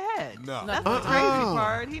on his head. No. That's the crazy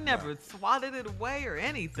part. He never swatted it away or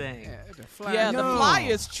anything. The fly. Yeah, the fly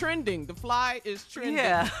is trending. The fly is trending.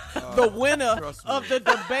 Yeah. The winner of the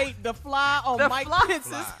debate, the fly on Mike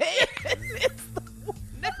Pence's head. It's the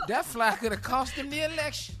winner. That fly could have cost him the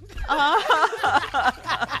election.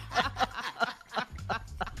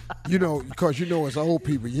 You know, because it's old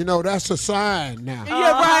people. That's a sign now.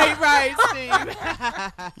 Yeah, right,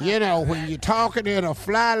 Steve. You know, when you're talking and a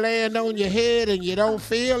fly land on your head and you don't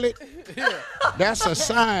feel it, that's a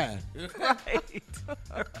sign. Right.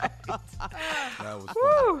 That was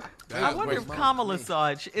Woo. That I was wonder way if more Kamala saw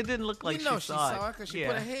it. It didn't look like You know she saw it. because she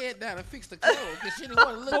put her head down and fixed the clothes because she didn't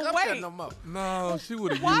want to look But up wait. there no more. No, she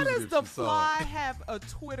would have Why used does it the if she saw fly it. have a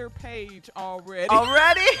Twitter page already?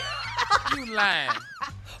 Already? You lying.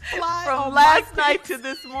 Fly From on last Mike night to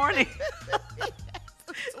this morning.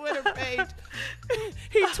 Twitter page.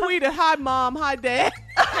 He tweeted, "Hi, Mom. Hi, Dad."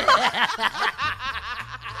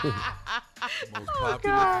 Most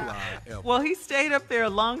popular fly ever. Well, he stayed up there a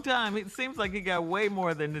long time. It seems like he got way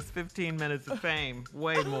more than his 15 minutes of fame.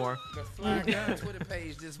 Way more. The fly got a Twitter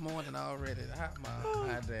page this morning already. Hi, Mom.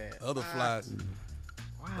 Hi, Dad. Other flies.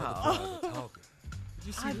 Wow. Other flies are talking. Did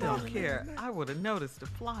you see I that? don't care. I would have noticed a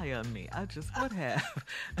fly on me. I just would have.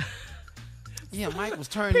 Yeah, Mike was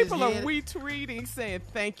turning People his are head. retweeting saying,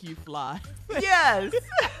 "Thank you, fly." Yes.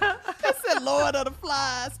 They said, "Lord of the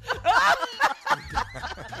flies."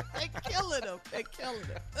 They're killing him. They're killing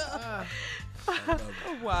him.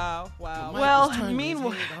 Wow. Mike Well, was turning his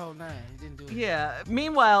meanwhile- head the whole night. He didn't do it. Yeah.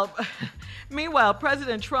 Meanwhile,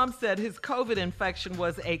 President Trump said his COVID infection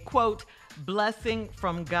was a, quote, blessing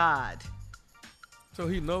from God. So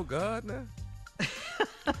he know God now?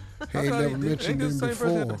 He ain't never mentioned Ain't this him the same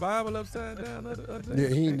person had the before. Bible upside down? Other day? Yeah,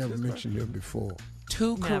 he ain't never That's mentioned him before.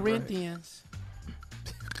 2 Never. Corinthians.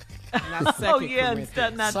 Not Oh, yeah,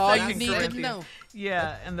 instead, not That's all you Second need to Corinthians. know.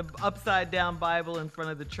 Yeah, and the upside down Bible in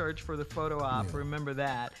front of the church for the photo op. Yeah. Remember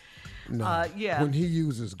that. No. Yeah. When he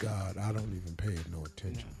uses God, I don't even pay it no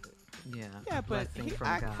attention. Yeah. Yeah, a but blessing from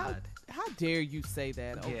God. how dare you say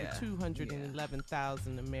that? Over Yeah.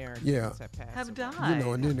 211,000 Americans Yeah. have passed Have away. died.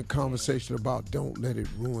 And then the conversation about don't let it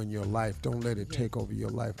ruin your life. Don't let it take over your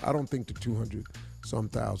life. I don't think the 200-some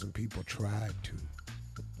thousand people tried to.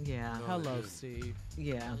 Yeah. Hello, Steve.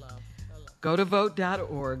 Yeah. Hello. Go to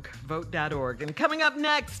vote.org, vote.org. And coming up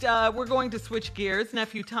next, we're going to switch gears.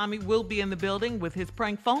 Nephew Tommy will be in the building with his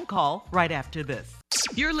prank phone call right after this.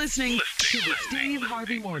 You're listening to the Steve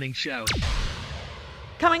Harvey Morning Show.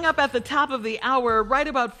 Coming up at the top of the hour, right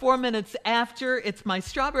about 4 minutes after, it's my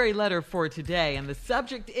strawberry letter for today. And the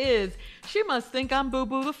subject is, she must think I'm Boo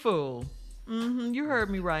Boo the Fool. You heard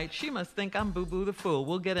me right. She must think I'm Boo Boo the Fool.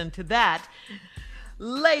 We'll get into that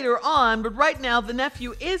later on. But right now, the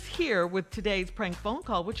nephew is here with today's prank phone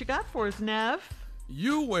call. What you got for us, Nev?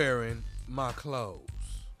 You wearing my clothes.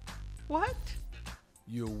 What?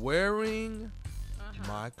 You're wearing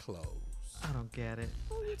my clothes. I don't get it.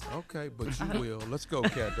 Okay, but you will. Let's go,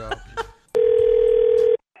 cat dog.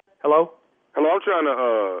 Hello, I'm trying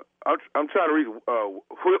to I'm trying to reach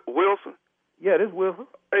Wilson. Yeah, this Wilson.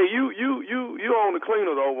 Hey, you own the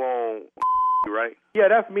cleaners over on right? Yeah,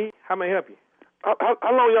 that's me. How may I help you? How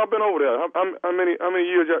long y'all been over there? How many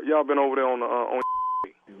years y'all been over there on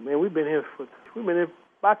Man, we've been here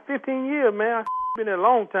about 15 years, man. Been here a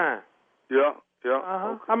long time. Yeah.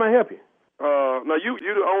 Uh-huh. How may I help you? Now you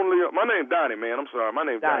the only. My name's Donnie, man. I'm sorry. My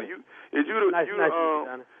name's Donnie. Nice to meet you,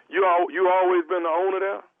 Donnie. You always been the owner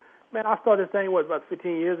there? Man, I started this thing, about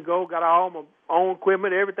 15 years ago. Got all my own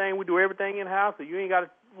equipment, everything. We do everything in-house, so you ain't got to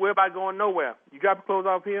worry about going nowhere. You drop your clothes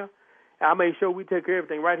off here, and I make sure we take care of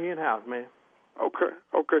everything right here in-house, man. Okay.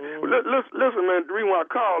 Well, listen, man. The reason why I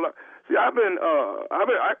called,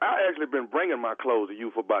 I actually been bringing my clothes to you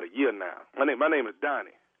for about a year now. My name is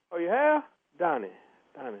Donnie. Oh, you have? Donnie.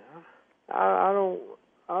 I don't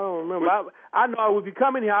remember. I know I would be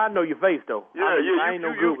coming here. I know your face though. Yeah. I ain't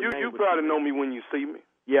no good with You names. probably know me when you see me.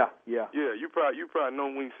 Yeah. Yeah, you probably know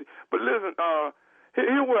me when you see. But listen,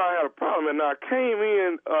 here's where I had a problem. And I came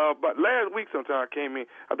in about last week. Sometime I came in.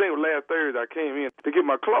 I think it was last Thursday. I came in to get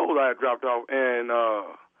my clothes I had dropped off. And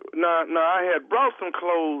now I had brought some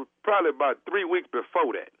clothes probably about 3 weeks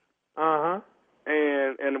before that.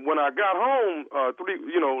 And when I got home,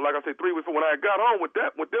 like I said, 3 weeks before, when I got home with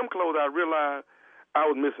them clothes, I realized I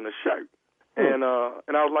was missing a shirt. And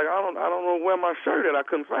I was like, I don't know where my shirt at. I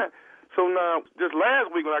couldn't find it. So now, just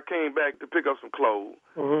last week when I came back to pick up some clothes,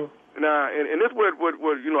 now, and this what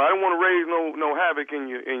you know, I didn't want to raise no havoc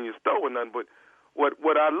in your store or nothing, but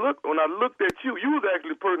when I looked at you, you was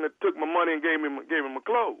actually the person that took my money and gave me my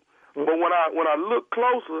clothes. But when I looked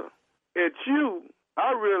closer at you,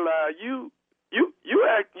 I realized you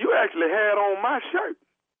actually had on my shirt.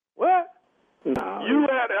 What? No.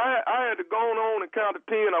 I had to go on and count to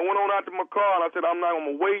 10. I went on out to my car and I said, I'm not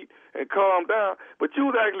going to wait and calm down. But you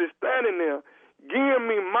was actually standing there giving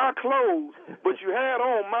me my clothes, but you had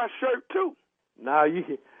on my shirt too. No,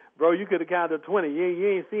 bro, you could have counted to 20.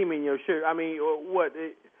 You ain't seen me in your shirt. I mean, what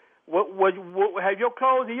have your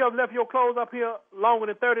clothes, you ever left your clothes up here longer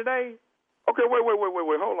than 30 days? Okay, wait.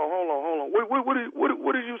 Hold on.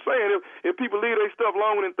 What are you saying? If people leave their stuff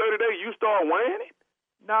longer than 30 days, you start wearing it?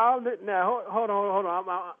 No, hold on.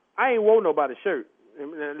 I ain't wore nobody's shirt. No.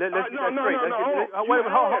 Wait,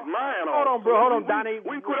 hold on, bro. Hold on, Donnie.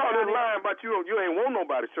 We quit all that lying about you ain't want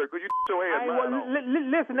nobody's shirt because you still had mine on.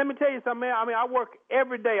 Listen, let me tell you something, man. I mean, I work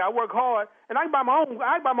every day. I work hard, and I can buy my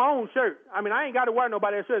own shirt. I mean, I ain't got to wear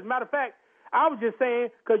nobody's shirt. As a matter of fact, I was just saying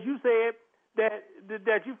because you said that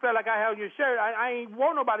you felt like I held your shirt. I ain't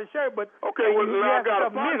want nobody's shirt, but okay. Well, now I got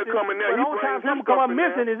a friend to come in there. The only time something come up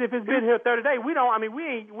missing is if it's been here 30 days. We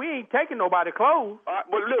ain't taking nobody's clothes.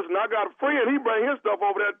 But listen, I got a friend. He bring his stuff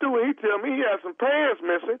over there too, and he tell me he had some pants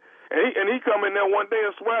missing, and he come in there one day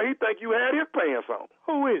and swear he think you had his pants on.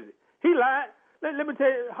 Who is it? He lied. Let me tell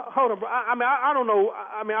you. Hold on, bro. I don't know.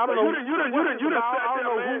 I don't know. You done sat there,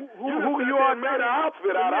 man. Who you are. Made an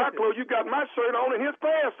outfit out of our clothes. You got my shirt on and his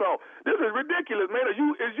pants on. This is ridiculous, man.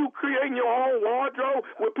 Is you creating your own wardrobe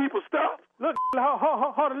with people's stuff? Look,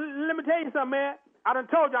 hold on. Let me tell you something, man. I done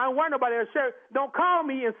told you I don't wear nobody's shirt. Don't call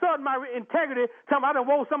me insulting my integrity. Tell me I done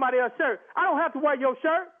wore somebody else's shirt. I don't have to wear your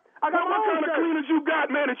shirt. I got my own shirt. What kind of cleaners you got,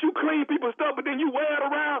 man, that you clean people's stuff, but then you wear it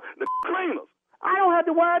around the cleaners? I don't have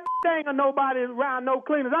to wear a thing of nobody around no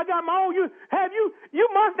cleaners. I got my own. You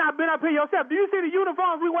must not been up here yourself. Do you see the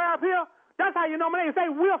uniforms we wear up here? That's how you know my name. It say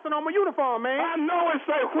Wilson on my uniform, man. I know it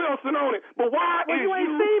say Wilson on it, but why is you ain't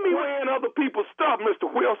seen me wearing other people's stuff, Mr.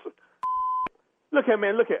 Wilson? Look here,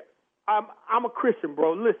 man. Look here. I'm a Christian,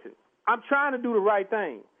 bro. Listen, I'm trying to do the right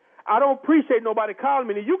thing. I don't appreciate nobody calling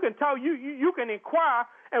me. You can tell you can inquire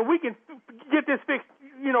and we can get this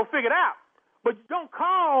figured out. But don't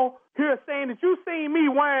call here saying that you seen me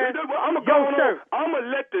wearing your shirt. I'm going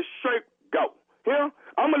to let the shirt go. Yeah?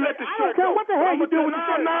 I'm going to let the shirt go. I don't care what the hell you do with the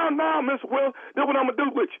shirt. No, Mr. Will. That's what I'm going to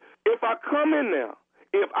do with you. If I come in there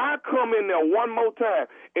one more time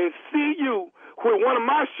and see you with one of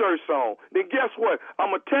my shirts on, then guess what?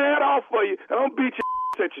 I'm going to tear it off for you and I'm going to beat your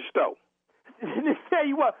at your store. Tell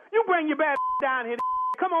you what, you bring your bad down here.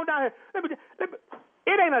 Come on down here.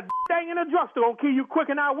 It ain't a thing in a drugstore gonna kill you quick,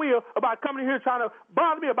 and I will, about coming in here trying to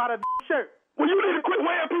bother me about a shirt. Well, you need to quit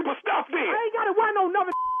wearing people's stuff then. I ain't gotta wear no nothing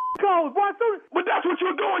clothes, boy. But that's what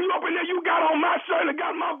you're doing. You up in there, you got on my shirt and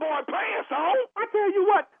got my boy pants on. I tell you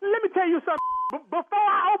what, let me tell you something. Before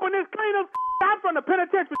I open this cleaner, I'm from the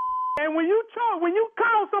penitentiary. And when you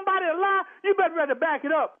call somebody a lie, you better back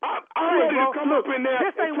it up. I'm ready to come up in there.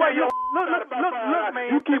 This ain't where you look, man.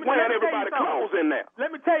 You keep wearing everybody's clothes in there.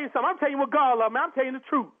 Let me tell you something. I'm telling you what God love, man. I'm telling you the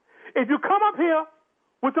truth. If you come up here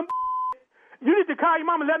with some, you need to call your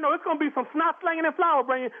mama and let her know it's gonna be some snot slinging and flower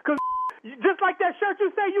bringing. Cause just like that shirt you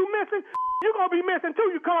say you missing, you're gonna be missing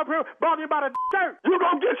too. You come up here bothering about a shirt. You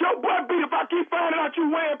gonna get your butt beat if I keep finding out you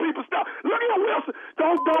wearing people's stuff. Look at Wilson.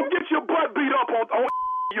 Don't get your butt beat up on.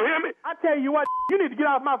 You hear me? I tell you what, you need to get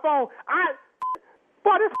off my phone.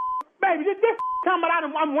 This talking about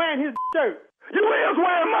I'm wearing his shirt. You is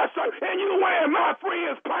wearing my shirt, and you wearing my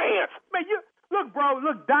friend's pants. Man, look, bro,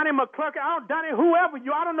 Donnie McClurkin, Donnie, whoever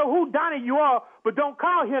you, I don't know who Donnie you are, but don't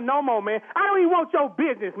call here no more, man. I don't even want your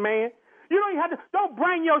business, man. You don't even have to, don't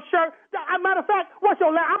bring your shirt. Matter of fact, what's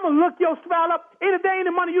your line? I'm going to look your style up. Any day,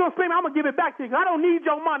 any money you don't spend, I'm going to give it back to you. I don't need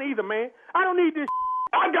your money either, man. I don't need this.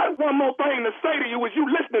 I got one more thing to say to you. Is you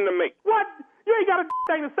listening to me? What? You ain't got a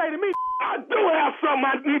thing to say to me. I do have something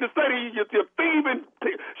I need to say to you. You thieving,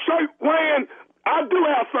 shirt wearing. I do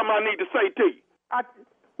have something I need to say to you.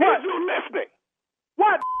 What? Is you listening?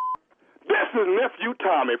 What? This is Nephew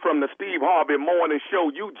Tommy from the Steve Harvey Morning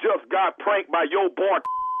Show. You just got pranked by your boy.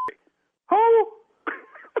 Who?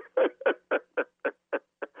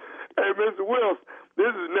 Hey, Mr. Wilson,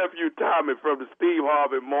 this is Nephew Tommy from the Steve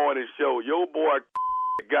Harvey Morning Show. Your boy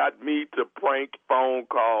got me to prank phone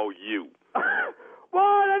call you.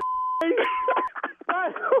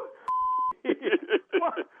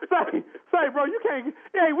 Say, bro, you can't.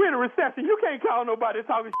 Hey, we're in a recession. You can't call nobody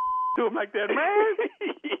talking. do him like that, man.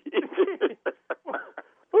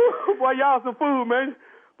 Ooh, boy, y'all some food, man.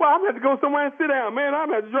 Boy, I'm going to have to go somewhere and sit down, man. I'm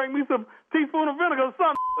going to have to drink me some teaspoon of vinegar or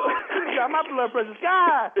something. Got my blood pressure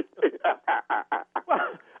sky.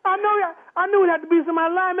 I knew it had to be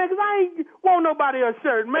somebody lying, man, because I ain't want nobody a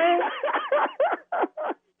shirt, man.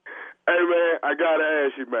 Hey, man, I got to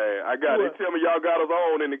ask you, man. They tell me y'all got us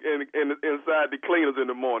on inside the cleaners in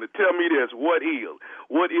the morning. Tell me this. What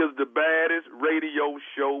is the baddest radio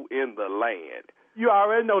show in the land? You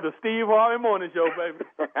already know the Steve Harvey Morning Show, baby.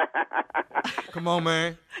 Come on,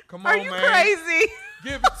 man. Come Are on, you man. crazy?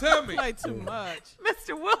 Give it to me. Play too much.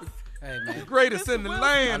 Mr. Wilson. Hey, man. The greatest in the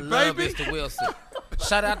land, I love baby. Mr. Wilson.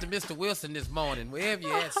 Shout out to Mr. Wilson this morning, wherever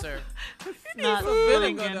you at, sir. Not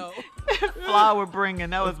vinegar, bringing. though. Flour bringing.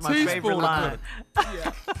 That was my favorite line.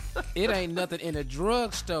 Yeah. It ain't nothing in a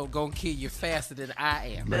drugstore gonna kill you faster than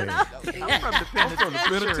I am. Man. I'm from the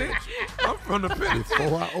penitentiary. I'm from the penitentiary.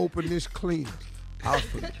 Before I open this cleaner, I was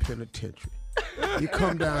from the penitentiary. You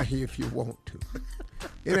come down here if you want to.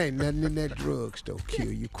 It ain't nothing in that drugstore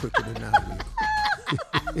kill you quicker than I will.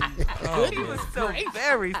 He was so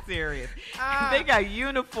very serious. They got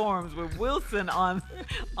uniforms with Wilson on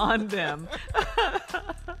them.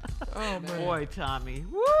 Oh, man. Boy, Tommy.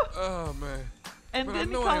 Woo. Oh, man. And But didn't I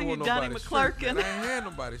he know call I ain't you want Donnie nobody's McClurkin? shirt, man. I ain't had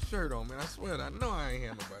nobody's shirt on, man. I swear, I know I ain't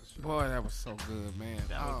had nobody's shirt. Boy, that was so good, man.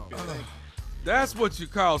 That's what you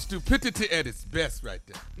call stupidity at its best right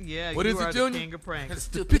there. Yeah, What you is it, are the Junior? king of pranks.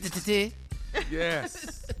 Stupidity.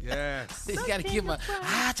 Yes, yes. You gotta give him a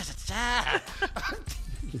cha-cha-cha.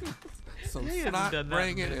 Some He hasn't snot done that,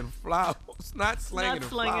 bringing man. and flour, snot slinging and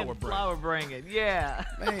flour flower bringing. Yeah.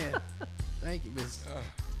 Man, thank you, Mr.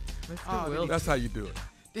 Mr. Wilson. That's how you do it.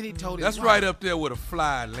 Then he told his That's wife. right up there with a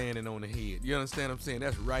fly landing on the head. You understand what I'm saying?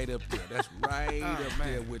 That's right up there. That's right up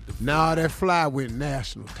there with the Nah, that fly went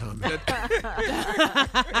national, Tommy.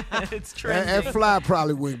 It's trending. That fly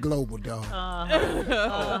probably went global, dog.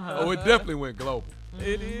 Oh, it definitely went global.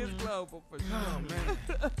 It is global for sure. Oh, man.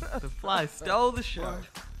 The fly stole the show.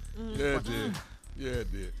 Yeah, it did. Yeah, it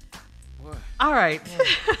did. All right.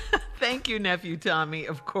 Thank you, Nephew Tommy,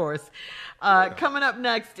 of course. Coming up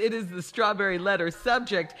next, it is the Strawberry Letter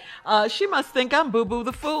subject. She must think I'm Boo Boo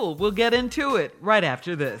the Fool. We'll get into it right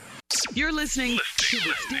after this. You're listening to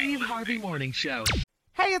the Steve Harvey Morning Show.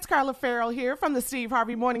 Hey, it's Carla Farrell here from the Steve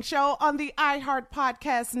Harvey Morning Show on the iHeart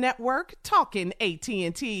Podcast Network, talking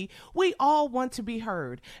AT&T. We all want to be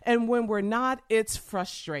heard, and when we're not, it's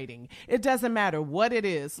frustrating. It doesn't matter what it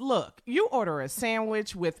is. Look, you order a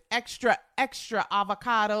sandwich with extra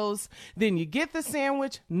avocados, then you get the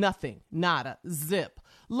sandwich, nothing, nada, zip.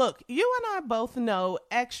 Look, you and I both know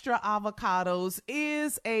extra avocados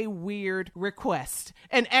is a weird request.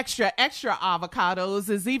 And extra avocados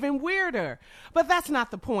is even weirder. But that's not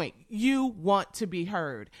the point. You want to be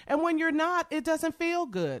heard. And when you're not, it doesn't feel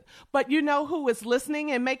good. But you know who is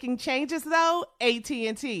listening and making changes, though?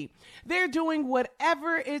 AT&T. They're doing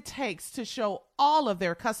whatever it takes to show all of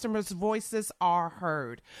their customers' voices are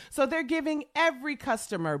heard. So they're giving every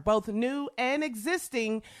customer, both new and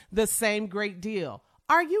existing, the same great deal.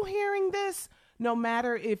 Are you hearing this? No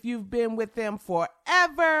matter if you've been with them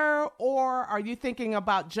forever or are you thinking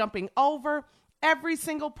about jumping over, every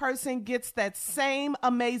single person gets that same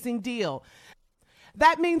amazing deal.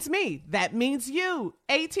 That means me. That means you.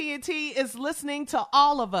 AT&T is listening to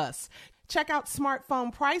all of us. Check out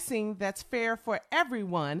smartphone pricing that's fair for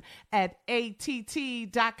everyone at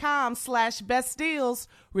att.com/best deals.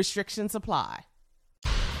 Restrictions apply.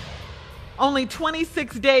 Only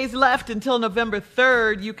 26 days left until November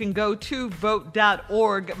 3rd. You can go to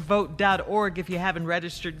vote.org, vote.org if you haven't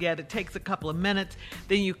registered yet. It takes a couple of minutes.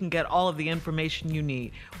 Then you can get all of the information you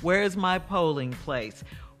need. Where's my polling place?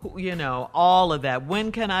 You know, all of that.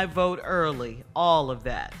 When can I vote early? All of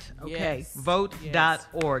that. Okay. Yes.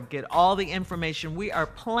 Vote.org. Get all the information. We are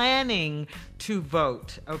planning to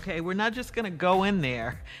vote. Okay. We're not just going to go in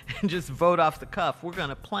there and just vote off the cuff. We're going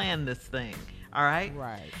to plan this thing. All right?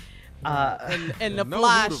 Right. And the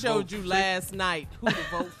fly showed you last night who to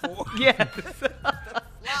vote for. Yes.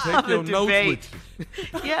 Take your notes with you.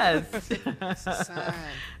 Yes.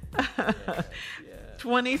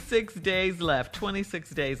 26 days left. 26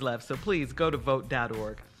 days left. So please go to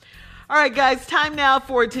vote.org. All right, guys, time now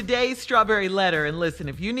for today's Strawberry Letter. And listen,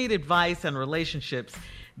 if you need advice on relationships,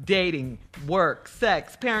 dating, work,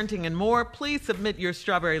 sex, parenting, and more, please submit your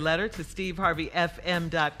Strawberry Letter to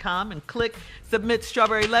steveharveyfm.com and click Submit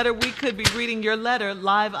Strawberry Letter. We could be reading your letter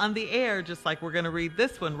live on the air, just like we're going to read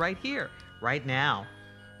this one right here, right now.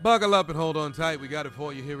 Buckle up and hold on tight. We got it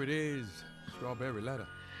for you. Here it is. Strawberry Letter.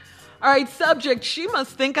 All right, subject, she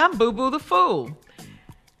must think I'm Boo Boo the Fool.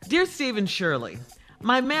 Dear Steve and Shirley,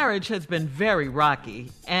 My marriage has been very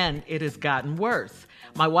rocky, and it has gotten worse.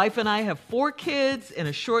 My wife and I have 4 kids in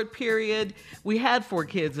a short period. We had 4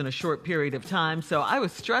 kids in a short period of time, so I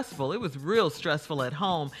was stressful. It was real stressful at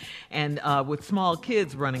home and with small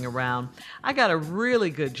kids running around. I got a really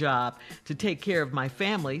good job to take care of my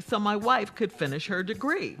family so my wife could finish her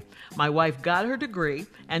degree. My wife got her degree,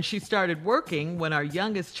 and she started working when our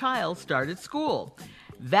youngest child started school.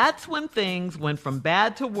 That's when things went from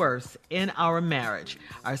bad to worse in our marriage.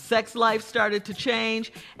 Our sex life started to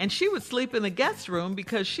change, and she would sleep in the guest room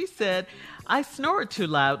because she said I snored too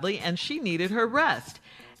loudly and she needed her rest.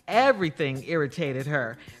 Everything irritated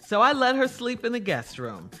her, so I let her sleep in the guest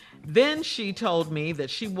room. Then she told me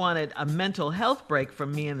that she wanted a mental health break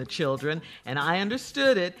from me and the children, and I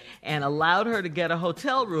understood it and allowed her to get a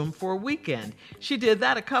hotel room for a weekend. She did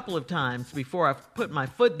that a couple of times before I put my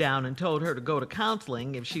foot down and told her to go to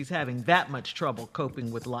counseling if she's having that much trouble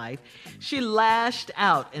coping with life. She lashed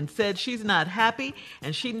out and said she's not happy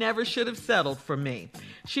and she never should have settled for me.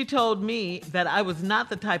 She told me that I was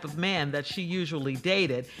not the type of man that she usually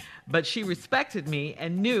dated, but she respected me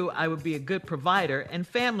and knew I would be a good provider and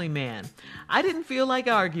family man. I didn't feel like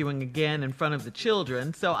arguing again in front of the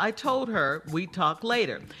children, so I told her we'd talk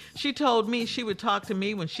later. She told me she would talk to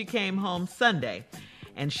me when she came home Sunday,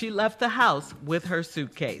 and she left the house with her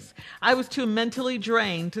suitcase. I was too mentally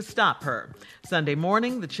drained to stop her. Sunday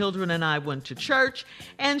morning, the children and I went to church,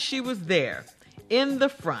 and she was there, in the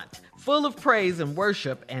front, full of praise and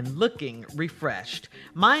worship and looking refreshed.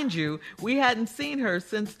 Mind you, we hadn't seen her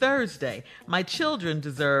since Thursday. My children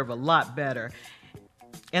deserve a lot better.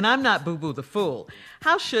 And I'm not Boo Boo the Fool.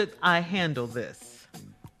 How should I handle this?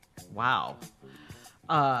 Wow.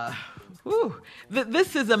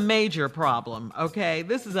 This is a major problem, okay?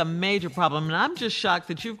 This is a major problem, and I'm just shocked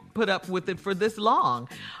that you've put up with it for this long.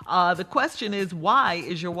 The question is, why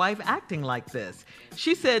is your wife acting like this?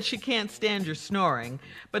 She said she can't stand your snoring,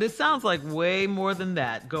 but it sounds like way more than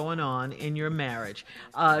that going on in your marriage.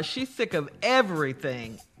 She's sick of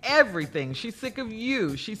everything. She's sick of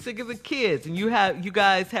you. She's sick of the kids, and you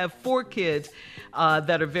guys have 4 kids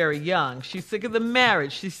that are very young. She's sick of the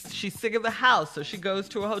marriage. She's sick of the house, so she goes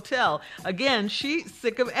to a hotel. Again, she's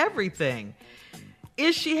sick of everything.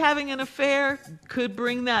 Is she having an affair? Could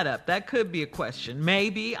bring that up. That could be a question.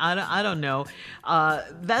 Maybe. I don't know.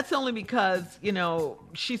 That's only because,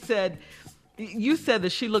 you said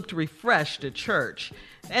that she looked refreshed at church.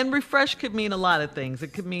 And refreshed could mean a lot of things.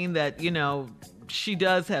 It could mean that, she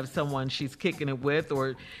does have someone she's kicking it with,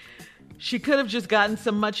 or she could have just gotten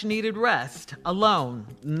some much needed rest alone.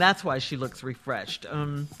 And that's why she looks refreshed.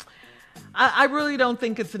 I really don't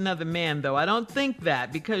think it's another man, though. I don't think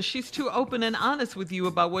that, because she's too open and honest with you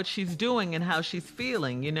about what she's doing and how she's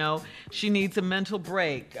feeling. She needs a mental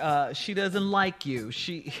break. She doesn't like you.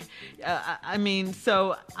 So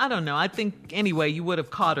I don't know. I think anyway, you would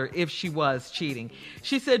have caught her if she was cheating.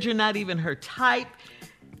 She said you're not even her type,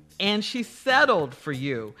 and she settled for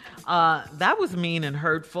you. That was mean and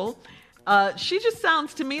hurtful. She just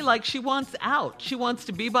sounds to me like she wants out. She wants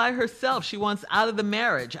to be by herself. She wants out of the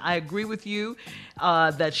marriage. I agree with you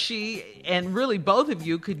that she, and really both of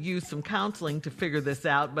you, could use some counseling to figure this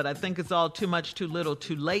out, but I think it's all too much, too little,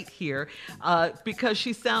 too late here because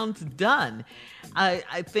she sounds done.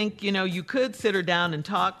 I think, you could sit her down and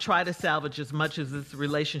talk, try to salvage as much of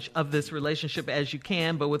this relationship as you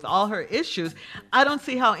can, but with all her issues, I don't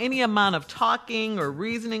see how any amount of talking or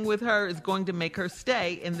reasoning with her is going to make her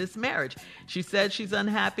stay in this marriage. She said she's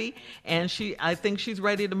unhappy, and I think she's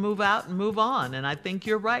ready to move out and move on, and I think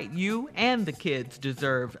you're right. You and the kids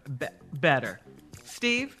deserve better.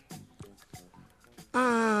 Steve?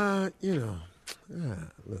 A little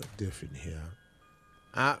different here.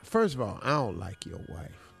 First of all, I don't like your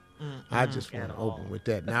wife. I just want to open with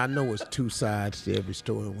that. Now, I know it's 2 sides to every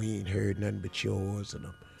story, and we ain't heard nothing but yours, and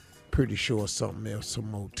I'm pretty sure something else,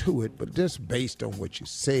 some more to it. But just based on what you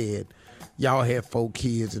said, y'all had 4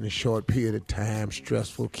 kids in a short period of time,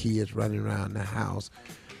 stressful kids running around the house.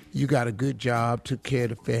 You got a good job, took care of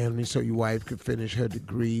the family so your wife could finish her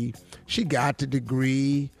degree. She got the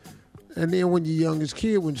degree. And then when your youngest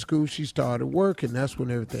kid went to school, she started working. That's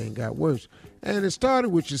when everything got worse. And it started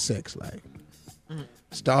with your sex life.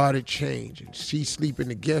 Started changing. She sleep in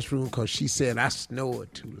the guest room because she said, I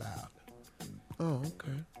snored too loud. Oh,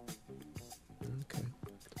 okay.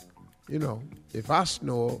 If I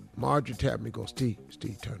snore, Marjorie tapped me, go, Steve,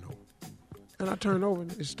 turn over. And I turn over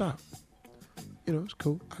and it stopped. It's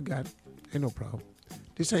cool. I got it. Ain't no problem.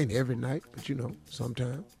 This ain't every night, but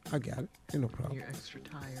sometimes I got it. Ain't no problem. You're extra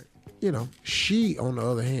tired. She, on the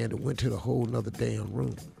other hand, went to the whole nother damn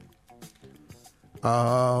room.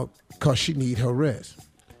 Because she need her rest.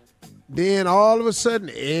 Then all of a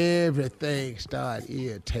sudden, everything started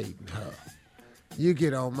irritating her. You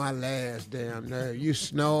get on my last damn nerve. You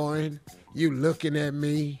snoring. You looking at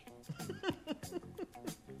me.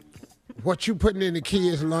 What you putting in the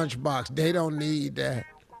kids' lunchbox, they don't need that.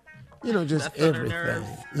 You know, just everything.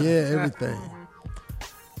 Yeah, everything.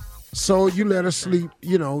 So you let her sleep,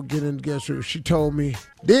 you know, get in the guest room. She told me.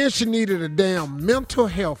 Then she needed a damn mental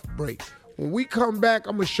health break. When we come back,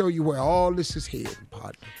 I'm going to show you where all this is heading,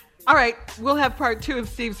 partner. All right, we'll have part 2 of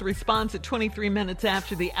Steve's response at 23 minutes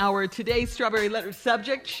after the hour. Today's Strawberry Letter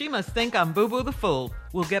subject, she must think I'm Boo-Boo the Fool.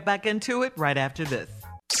 We'll get back into it right after this.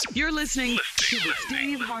 You're listening to the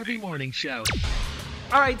Steve Harvey Morning Show.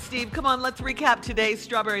 All right, Steve, come on, let's recap today's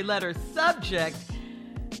Strawberry Letter subject.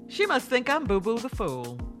 She must think I'm Boo-Boo the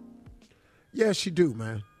Fool. Yeah, she do,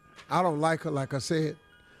 man. I don't like her, like I said.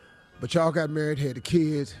 But y'all got married, had the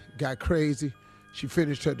kids, got crazy. She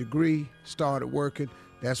finished her degree, started working.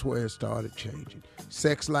 That's where it started changing.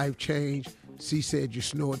 Sex life changed. She said you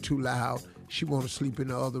snore too loud. She want to sleep in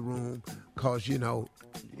the other room because, you know,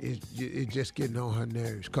 it's just getting on her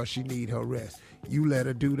nerves because she need her rest. You let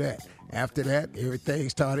her do that. After that, everything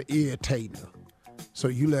started irritating her. So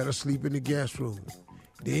you let her sleep in the guest room.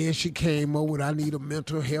 Then she came over with, I need a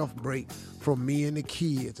mental health break from me and the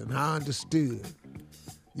kids, and I understood.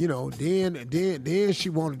 You know, then she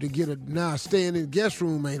wanted to get a, now staying in the guest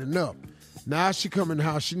room ain't enough. Now she come in the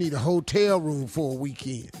house, she need a hotel room for a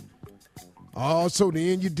weekend. Also,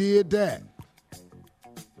 then you did that.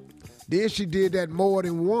 Then she did that more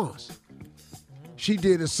than once. She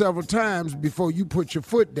did it several times before you put your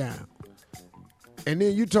foot down. And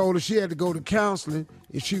then you told her she had to go to counseling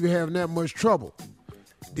if she was having that much trouble.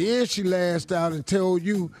 Then she lashed out and told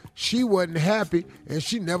you she wasn't happy and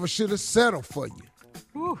she never should have settled for you.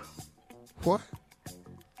 Whew. What?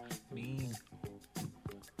 Mean.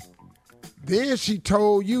 Then she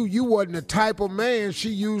told you you wasn't the type of man she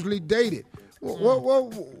usually dated. What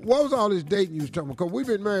was all this dating you was talking about? Because we've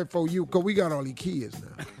been married for you, because we got all these kids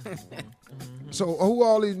now. So who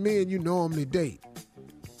all these men you normally date?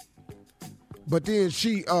 But then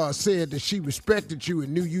she said that she respected you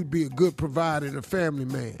and knew you'd be a good provider and a family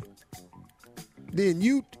man. Then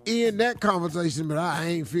you end that conversation, but I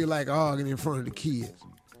ain't feel like arguing in front of the kids.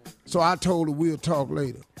 So I told her we'll talk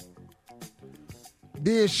later.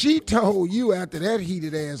 Then she told you after that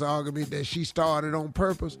heated ass argument that she started on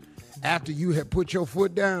purpose. After you had put your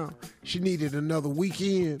foot down, she needed another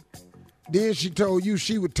weekend. Then she told you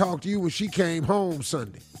she would talk to you when she came home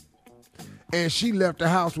Sunday. And she left the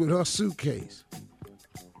house with her suitcase.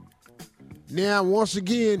 Now, once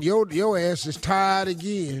again, your ass is tired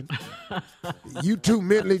again. You too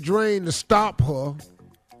mentally drained to stop her.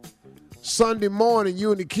 Sunday morning,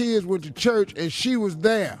 you and the kids went to church, and she was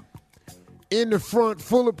there in the front,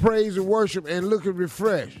 full of praise and worship and looking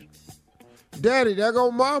refreshed. Daddy, there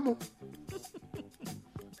go mama.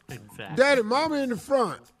 Exactly. Daddy, mama in the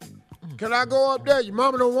front. Can I go up there? Your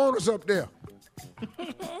mama don't want us up there.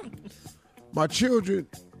 My children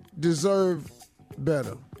deserve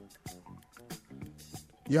better.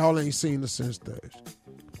 Y'all ain't seen her since Thursday.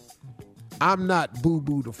 I'm not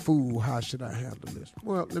Boo-Boo the Fool. How should I handle this?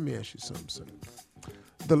 Well, let me ask you something, sir.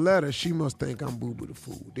 The letter, she must think I'm Boo-Boo the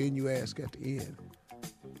Fool. Then you ask at the end,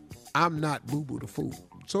 I'm not Boo-Boo the Fool.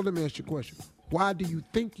 So let me ask you a question. Why do you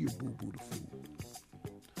think you're Boo-Boo the Fool?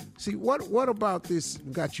 See, what about this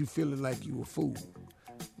got you feeling like you a fool?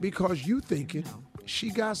 Because you thinking she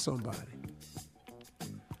got somebody.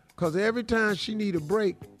 Because every time she need a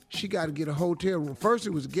break, she got to get a hotel room. First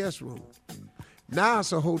it was a guest room. Now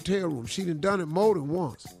it's a hotel room. She done it more than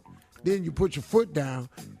once. Then you put your foot down.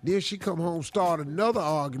 Then she come home, start another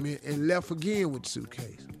argument, and left again with the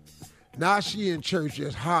suitcase. Now she in church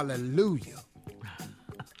just hallelujah.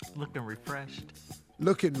 Looking refreshed.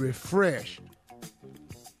 Looking refreshed.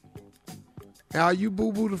 Are you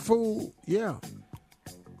Boo-Boo the Fool? Yeah.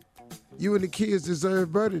 You and the kids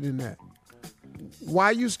deserve better than that.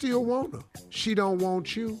 Why you still want her? She don't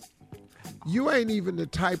want you. You ain't even the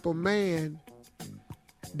type of man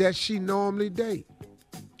that she normally date.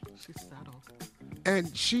 She's settled.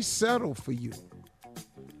 And she settled for you.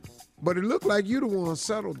 But it looked like you the one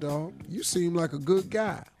settled, dog. You seem like a good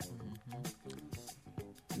guy.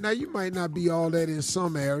 Now, you might not be all that in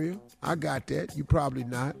some area. I got that. You probably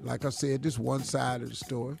not. Like I said, this one side of the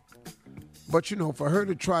story. But, you know, for her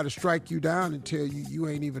to try to strike you down and tell you you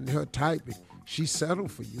ain't even her type, she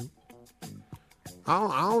settled for you. I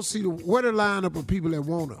don't see what a lineup of people that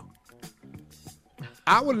want her.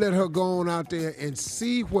 I would let her go on out there and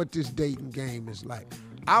see what this dating game is like.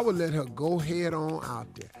 I would let her go head on out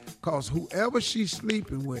there. Because whoever she's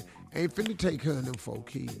sleeping with ain't finna take her and them 4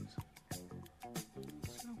 kids.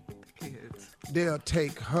 they'll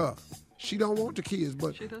take her. She don't want the kids,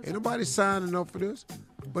 but ain't nobody signing up for this.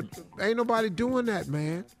 But ain't nobody doing that,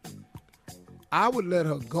 man. I would let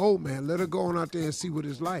her go, man. Let her go on out there and see what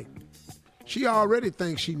it's like. She already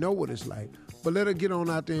thinks she know what it's like, but let her get on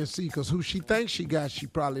out there and see, because who she thinks she got, she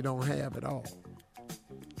probably don't have at all.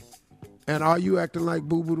 And are you acting like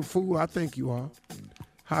Boo Boo the Fool? I think you are.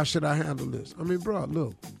 How should I handle this? I mean, bro,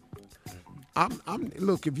 look.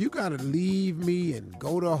 Look, if you got to leave me and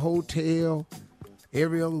go to a hotel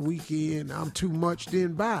every other weekend, I'm too much,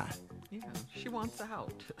 then bye. Yeah, she wants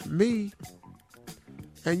out. Me?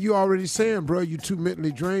 And you already saying, bro, you too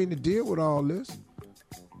mentally drained to deal with all this.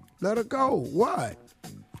 Let her go. What?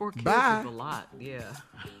 4 kids Bye. is a lot, yeah.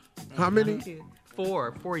 How many?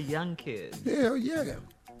 4 young kids. Hell yeah.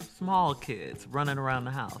 Small kids running around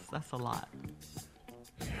the house. That's a lot.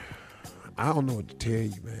 I don't know what to tell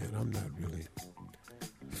you, man. I'm not really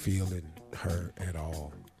feeling her at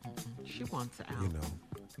all. She wants out. You know.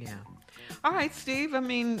 Yeah. All right, Steve. I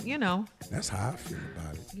mean, you know. That's how I feel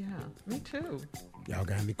about it. Yeah, me too. Y'all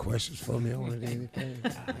got any questions for me on anything?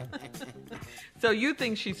 So you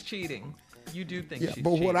think she's cheating? You do think she's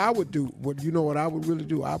but cheating? what I would do, what I would really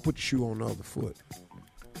do, I put the shoe on the other foot.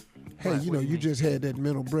 Hey, Right, you know, you just had that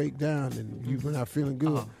mental breakdown and you're not feeling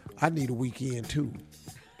good. I need a weekend too.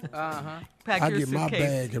 Pack I your get my suitcase.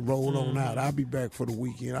 bag and roll on out. I'll be back for the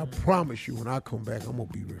weekend. I promise you, when I come back, I'm gonna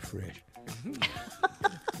be refreshed.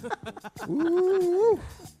 Ooh.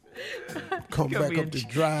 Come Gonna back be up in the ch-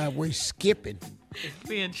 driveway skipping.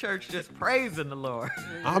 Be in church just praising the Lord.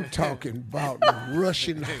 I'm talking about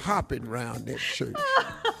rushing, hopping around that church.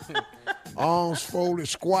 Arms folded,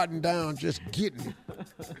 squatting down, just getting it.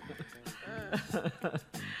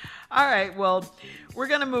 All right, well, we're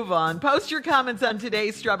going to move on. Post your comments on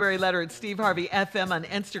today's Strawberry Letter at Steve Harvey FM on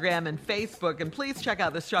Instagram and Facebook. And please check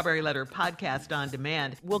out the Strawberry Letter podcast on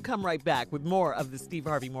demand. We'll come right back with more of the Steve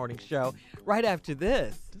Harvey Morning Show right after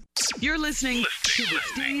this. You're listening to the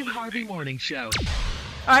Steve Harvey Morning Show.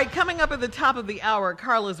 All right, coming up at the top of the hour,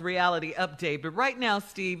 Carla's reality update. But right now,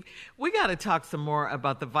 Steve, we got to talk some more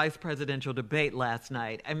about the vice presidential debate last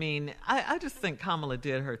night. I mean, I just think Kamala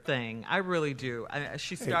did her thing. I really do.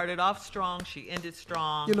 She started off strong. She ended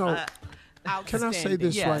strong. You know, can I say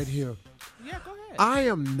this right here? Yeah, go ahead. I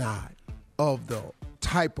am not of the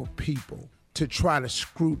type of people to try to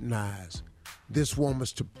scrutinize this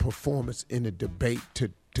woman's performance in a debate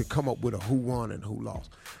to come up with a who won and who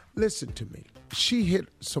lost. Listen to me. She hit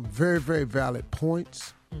some very, very valid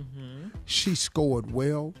points. Mm-hmm. She scored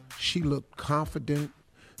well. She looked confident.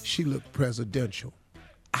 She looked presidential.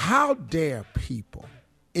 How dare people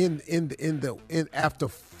after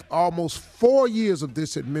almost 4 years of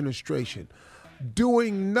this administration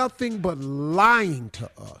doing nothing but lying to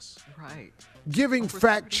us, right? Giving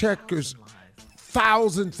fact checkers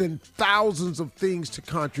thousands and thousands of things to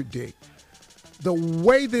contradict. The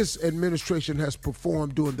way this administration has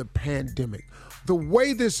performed during the pandemic, the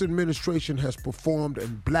way this administration has performed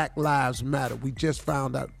in Black Lives Matter, we just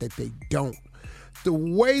found out that they don't. The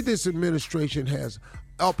way this administration has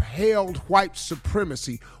upheld white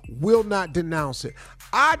supremacy, will not denounce it.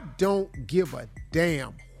 I don't give a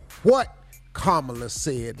damn what Kamala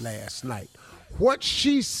said last night. What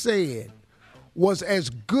she said was as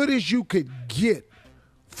good as you could get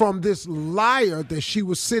from this liar that she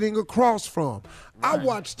was sitting across from. Right. I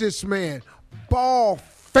watched this man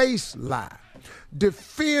bald-faced lie,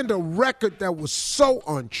 defend a record that was so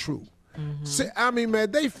untrue. Mm-hmm. See, I mean,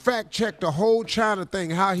 man, they fact-checked the whole China thing,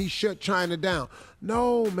 how he shut China down.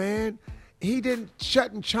 No, man, he didn't.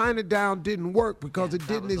 Shutting China down didn't work because it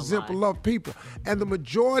didn't exempt enough people. And the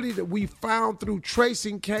majority that we found through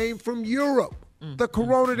tracing came from Europe. Mm-hmm. The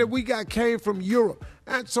corona that we got came from Europe.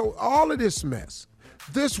 And so all of this mess,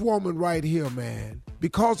 this woman right here, man,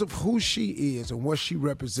 because of who she is and what she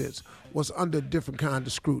represents, was under a different kind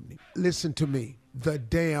of scrutiny. Listen to me. The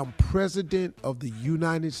damn president of the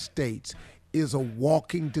United States is a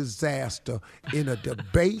walking disaster in a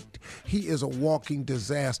debate. He is a walking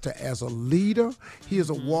disaster as a leader. He is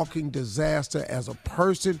a walking disaster as a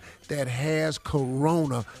person that has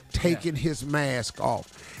corona taking his mask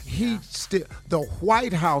off. The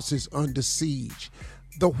White House is under siege.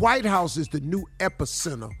 The White House is the new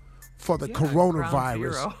epicenter for the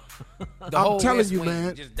coronavirus. I'm telling you,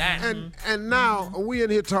 man. And now we in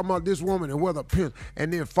here talking about this woman and whether Pence,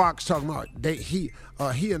 and then Fox talking about he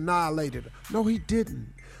annihilated her. No, he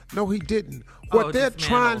didn't. No, he didn't. What they're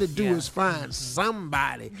trying to do is find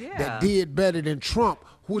somebody that did better than Trump,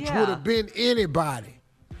 which would have been anybody.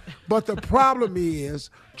 But the problem is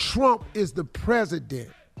Trump is the president.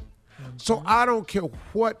 So I don't care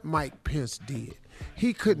what Mike Pence did.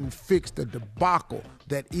 He couldn't fix the debacle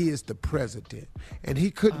that is the president. And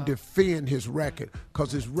he couldn't defend his record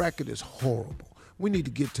because his record is horrible. We need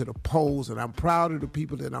to get to the polls, and I'm proud of the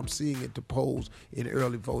people that I'm seeing at the polls in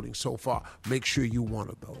early voting so far. Make sure you're one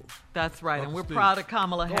of those. That's right, and we're proud of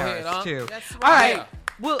Kamala Harris, ahead, too. That's right.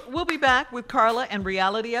 All right, we'll be back with Carla and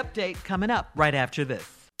Reality Update coming up right after this.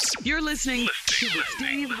 You're listening to the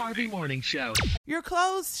Steve Harvey Morning Show. Your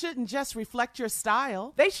clothes shouldn't just reflect your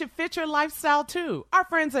style. They should fit your lifestyle too. Our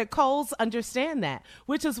friends at Kohl's understand that,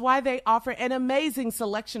 which is why they offer an amazing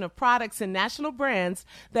selection of products and national brands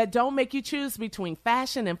that don't make you choose between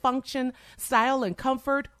fashion and function, style and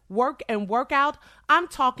comfort, work and workout. I'm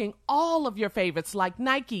talking all of your favorites like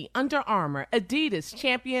Nike, Under Armour, Adidas,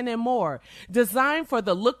 Champion, and more. Designed for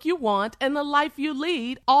the look you want and the life you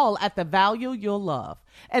lead, all at the value you'll love.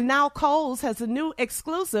 And now Kohl's has a new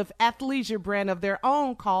exclusive athleisure brand of their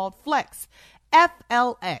own called Flex.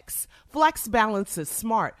 FLX. Flex balances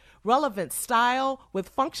smart, relevant style with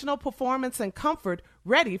functional performance and comfort,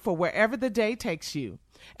 ready for wherever the day takes you.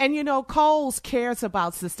 And you know, Kohl's cares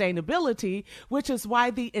about sustainability, which is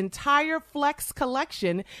why the entire Flex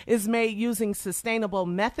collection is made using sustainable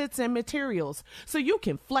methods and materials. So you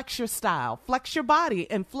can flex your style, flex your body,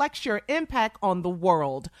 and flex your impact on the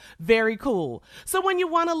world. Very cool. So when you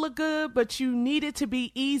want to look good, but you need it to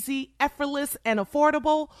be easy, effortless, and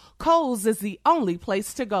affordable, Kohl's is the only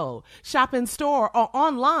place to go. Shop in store or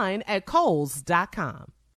online at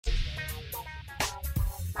Kohls.com.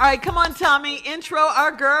 All right, come on, Tommy. Intro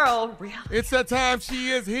our girl. It's that time. She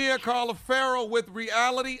is here, Carla Farrell with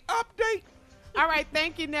Reality Update. All right,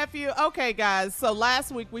 thank you, nephew. Okay, guys, so last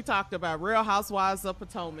week we talked about Real Housewives of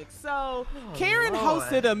Potomac. So Karen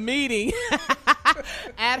hosted a meeting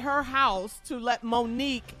at her house to let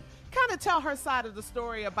Monique kind of tell her side of the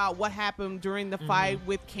story about what happened during the fight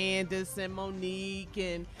with Candace and Monique.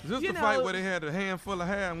 And Is this the fight where they had a handful of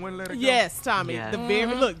hair and wouldn't let it go? Yes, Tommy. Yeah.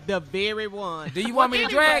 The very one. Do you want me to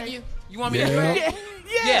drag you? You want me to drag you?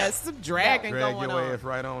 Yes, dragging Drag going your on. ass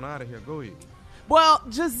right on out of here. Go ahead. Well,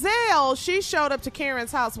 Giselle, she showed up to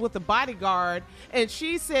Karen's house with a bodyguard, and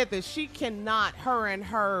she said that she cannot, her and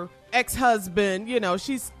her ex-husband, you know,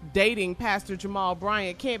 she's dating Pastor Jamal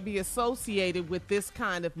Bryant, can't be associated with this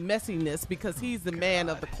kind of messiness because he's the man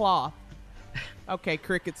of the cloth. Okay,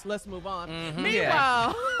 crickets, let's move on.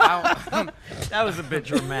 Meanwhile, that was a bit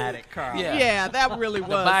dramatic, Carl. Yeah, that really was.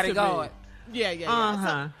 The bodyguard. Yeah.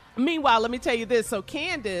 So, meanwhile, let me tell you this. So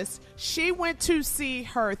Candace, she went to see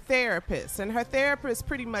her therapist, and her therapist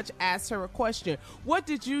pretty much asked her a question. What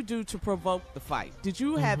did you do to provoke the fight? Did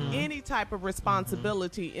you have any type of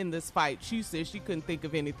responsibility in this fight? She said she couldn't think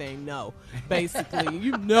of anything. No,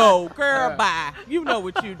 basically, girl, bye. You know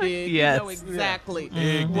what you did. Yes. You know exactly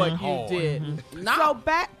what you did. No. So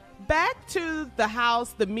back to the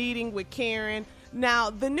house, the meeting with Karen. Now,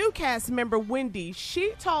 the new cast member, Wendy,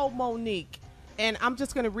 she told Monique, and I'm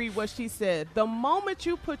just going to read what she said. The moment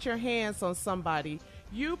you put your hands on somebody,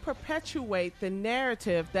 you perpetuate the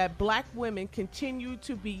narrative that black women continue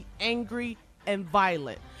to be angry and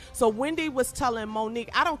violent. So Wendy was telling Monique,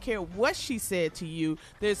 I don't care what she said to you.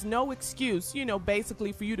 There's no excuse,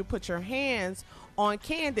 basically for you to put your hands on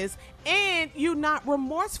Candace, and you're not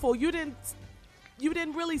remorseful. You didn't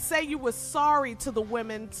really say you were sorry to the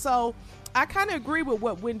women. So I kind of agree with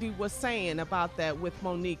what Wendy was saying about that with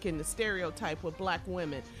Monique and the stereotype with black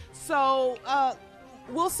women. So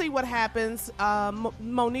we'll see what happens.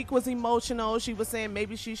 Monique was emotional. She was saying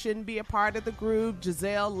maybe she shouldn't be a part of the group.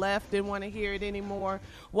 Giselle left, didn't want to hear it anymore.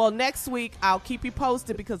 Well, next week, I'll keep you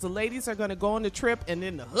posted because the ladies are going to go on the trip, and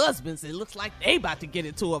then the husbands, it looks like they about to get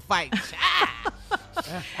into a fight.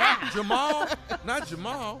 Jamal? Not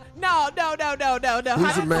Jamal. No.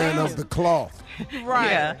 He's a man of the cloth.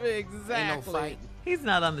 Right, Yeah. exactly. Ain't no fight. He's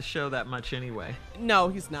not on the show that much anyway. No,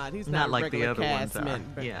 he's not. He's Not not like a the regular other ones cast are.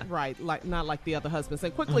 man, but- Yeah. Right, not like the other husbands.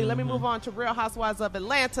 And quickly, let me move on to Real Housewives of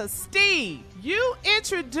Atlanta. Steve, you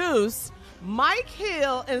introduced Mike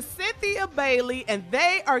Hill and Cynthia Bailey, and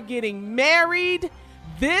they are getting married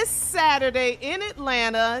this Saturday in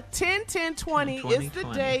Atlanta. 10/10/20 is the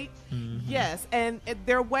date. Yes, and at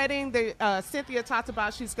their wedding, Cynthia talked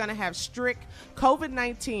about she's going to have strict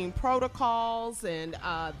COVID-19 protocols, and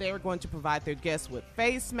they're going to provide their guests with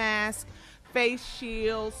face masks, face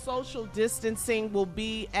shields. Social distancing will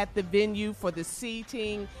be at the venue for the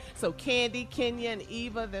seating. So Candy, Kenya, and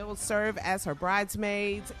Eva, they will serve as her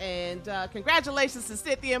bridesmaids. And congratulations to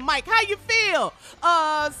Cynthia and Mike. How you feel?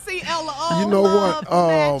 CLO. You know Love, what?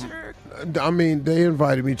 Magic. I mean, they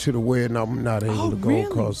invited me to the wedding. I'm not able to go really?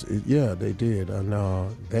 because, they did. And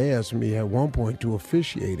they asked me at one point to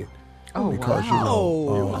officiate it. Oh, because, You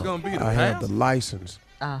was gonna be the I had pastor? the license.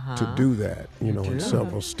 to do that, in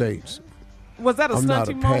several states. Was that a I'm not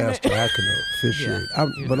a stunty moment? pastor. I can officiate.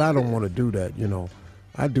 But I don't want to do that,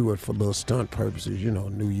 I do it for little stunt purposes,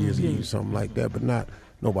 New Year's Eve, something like that, but not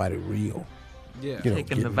nobody real. Yeah.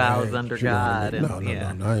 Taking the vows under God. No,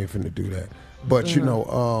 I ain't finna do that. But,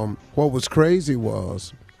 what was crazy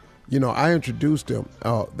was, I introduced him.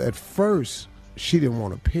 At first, she didn't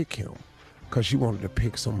want to pick him because she wanted to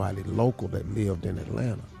pick somebody local that lived in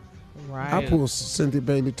Atlanta. Right. I pulled Cynthia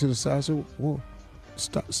Bailey to the side. I said, well,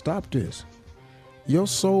 stop this. Your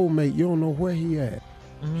soulmate, you don't know where he at.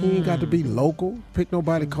 He ain't got to be local. Pick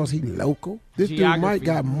nobody because he local. This dude might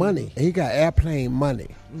got money. He got airplane money.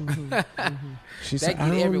 She said, I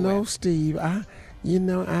don't know, Steve.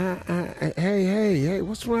 Hey,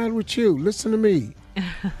 what's wrong with you? Listen to me.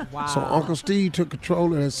 Wow. So Uncle Steve took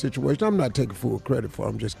control of that situation. I'm not taking full credit for it.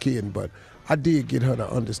 I'm just kidding. But I did get her to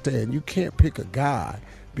understand you can't pick a guy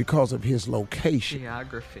because of his location.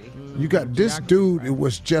 Geography. You got this dude, it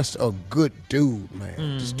was just a good dude,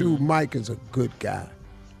 man. This dude, Mike, is a good guy.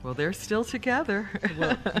 Well, they're still together.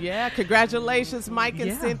 Well, yeah, congratulations, Mike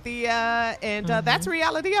and Cynthia. And that's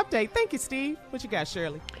Reality Update. Thank you, Steve. What you got,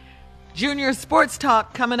 Shirley? Junior Sports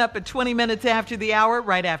Talk coming up at 20 minutes after the hour,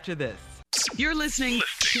 right after this. You're listening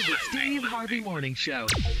to the Steve Harvey Morning Show.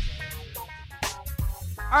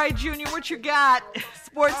 All right, Junior, what you got?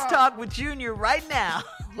 Sports Talk with Junior right now.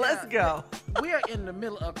 Let's go. We are in the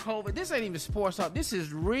middle of COVID. This ain't even sports talk. This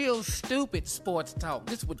is real stupid sports talk.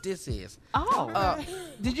 This is what this is.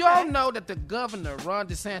 Did you all know that the governor, Ron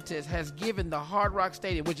DeSantis, has given the Hard Rock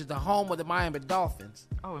Stadium, which is the home of the Miami Dolphins.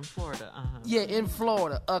 Oh, in Florida. Yeah, in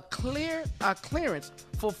Florida, a clearance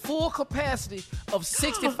for full capacity of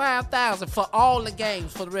 65,000 for all the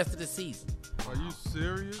games for the rest of the season. Are you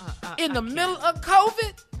serious? In the middle of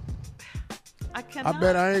COVID? I cannot. I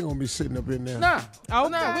bet I ain't gonna be sitting up in there. Nah,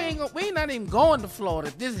 we ain't not even going to Florida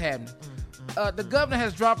if this is happening. The governor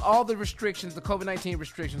has dropped all the restrictions, the COVID-19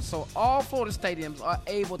 restrictions, so all Florida stadiums are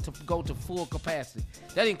able to go to full capacity.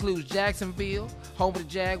 That includes Jacksonville, home of the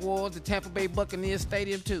Jaguars, the Tampa Bay Buccaneers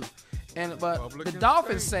Stadium too. But the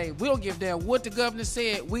Dolphins say we don't give a damn what the governor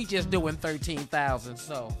said. We just doing 13,000.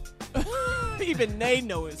 So even they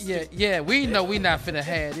know it's yeah. We know we not finna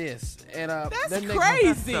have this. And that's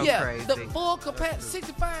crazy. Crazy. The full capacity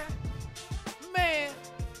 65. Man,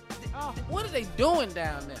 what are they doing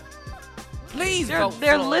down there? Please vote.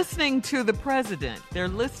 They're listening to the president. They're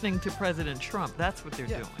listening to President Trump. That's what they're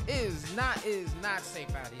doing. It is not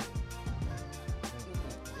safe out here.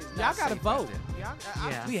 Y'all gotta vote.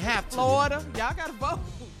 We have to. Florida, y'all gotta vote.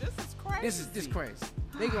 This is crazy. This crazy.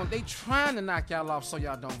 They trying to knock y'all off so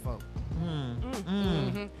y'all don't vote.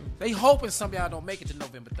 They hoping some of y'all don't make it to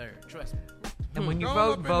November 3rd. Trust me. And when you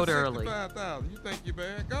vote early. 65,000. You think you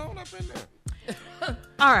bad? Go on up in there.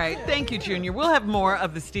 All right. Thank you, Junior. We'll have more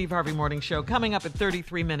of the Steve Harvey Morning Show coming up at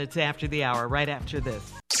 33 minutes after the hour, right after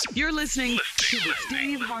this. You're listening to the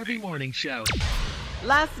Steve Harvey Morning Show.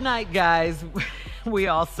 Last night, guys, we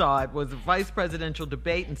all saw it, was a vice presidential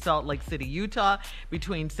debate in Salt Lake City, Utah,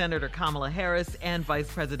 between Senator Kamala Harris and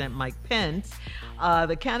Vice President Mike Pence.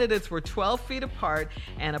 The candidates were 12 feet apart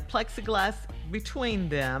and a plexiglass between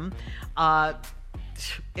them.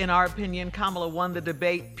 In our opinion, Kamala won the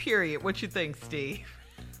debate, period. What you think, Steve?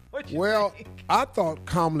 I thought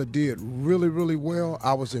Kamala did really, really well.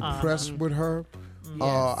 I was impressed with her.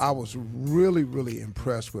 Yes. I was really, really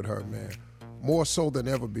impressed with her, man. More so than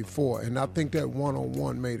ever before. And I think that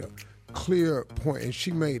one-on-one made a clear point, and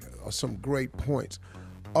she made some great points.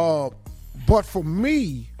 But for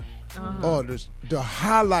me, the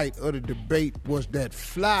highlight of the debate was that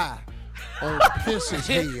fly on Pence's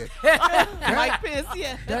head. Mike Pence,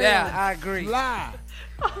 Yeah, I agree. Fly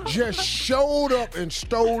just showed up and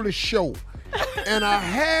stole the show. And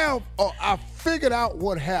I figured out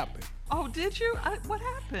what happened. Oh, did you? What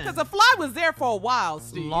happened? Because the fly was there for a while,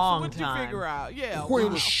 Steve. Long What did time. you figure out? Yeah.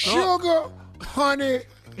 When sugar, honey,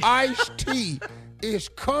 iced tea is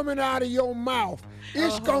coming out of your mouth,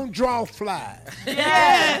 it's going to draw flies.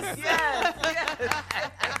 Yes.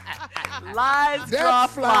 Lies draw That fly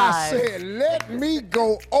flies. said, let me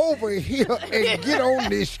go over here and get on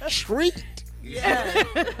this treat. Yes.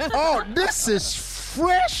 Oh, this is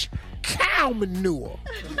fresh cow manure.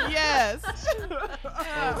 Yes.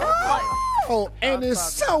 Oh, and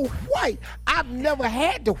it's so white. I've never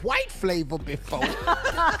had the white flavor before. This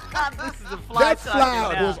is a fly. That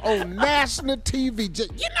fly was on national TV.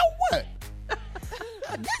 You know what?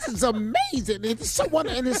 This is amazing. It's so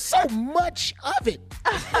much of it.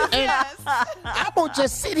 And I'm going to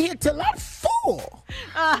just sit here till I'm full.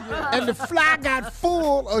 And the fly got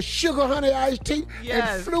full of sugar, honey, iced tea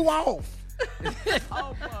and flew off.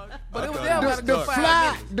 But it was there about a good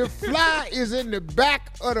 5 minutes. The fly is in the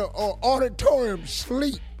back of the auditorium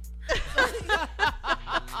sleep.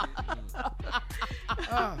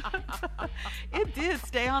 It did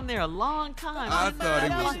stay on there a long time. I thought it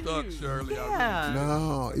was stuck, Shirley. Yeah.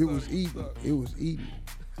 No, it was eating. It was eating.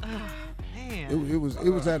 Man. It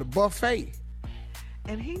was at a buffet.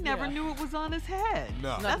 And he never knew it was on his head.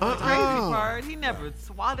 No. That's the crazy part. He never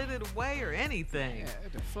swatted it away or anything.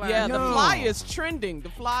 The fly is trending. The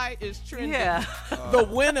fly is trending. Yeah. The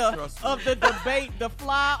winner of the debate, the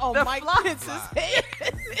fly on Mike Pence's head.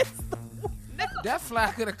 That fly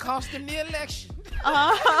could have cost him the election.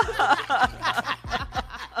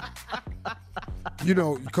 You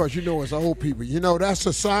know, because it's old people. That's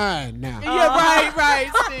a sign now. Yeah,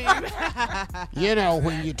 right, Steve.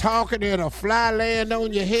 When you're talking and a fly land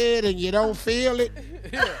on your head and you don't feel it,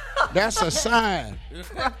 that's a sign.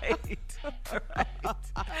 Right. That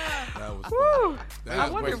was Woo. That I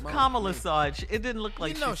was wonder great. if Kamala saw it. It didn't look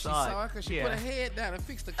like she saw it because she put her head down and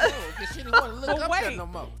fixed the clothes because she didn't want to look up there no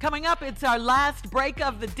more. Coming up, it's our last break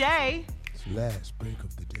of the day. It's last break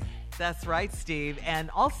of the day. That's right, Steve. And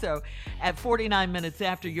also, at 49 minutes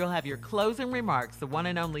after, you'll have your closing remarks, the one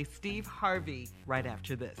and only Steve Harvey, right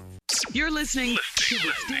after this. You're listening to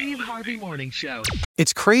the Steve Harvey Morning Show.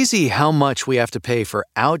 It's crazy how much we have to pay for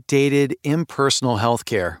outdated, impersonal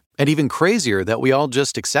healthcare, and even crazier that we all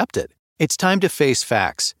just accept it. It's time to face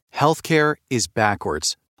facts. Healthcare is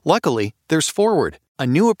backwards. Luckily, there's Forward, a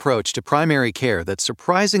new approach to primary care that's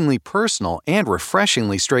surprisingly personal and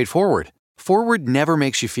refreshingly straightforward. Forward never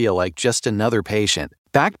makes you feel like just another patient.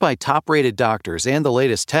 Backed by top-rated doctors and the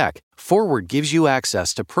latest tech, Forward gives you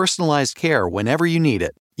access to personalized care whenever you need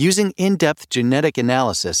it. Using in-depth genetic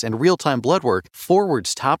analysis and real-time blood work,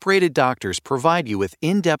 Forward's top-rated doctors provide you with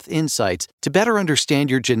in-depth insights to better understand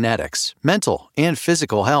your genetics, mental, and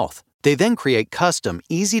physical health. They then create custom,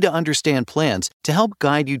 easy-to-understand plans to help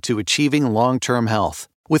guide you to achieving long-term health.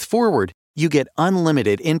 With Forward, you get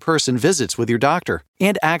unlimited in-person visits with your doctor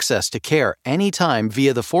and access to care anytime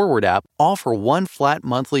via the Forward app, all for one flat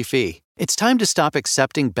monthly fee. It's time to stop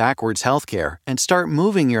accepting backwards healthcare and start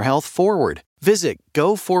moving your health forward. Visit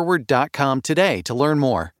GoForward.com today to learn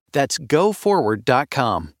more. That's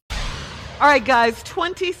GoForward.com. All right, guys,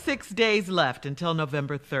 26 days left until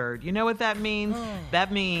November 3rd. You know what that means?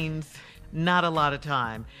 That means not a lot of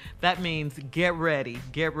time. That means get ready,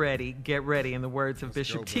 get ready, get ready, in the words of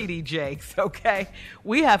Bishop T.D. Jakes, okay?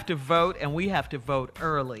 We have to vote, and we have to vote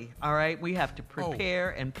early, all right? We have to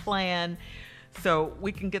prepare and plan so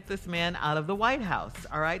we can get this man out of the White House,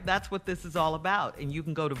 all right? That's what this is all about. And you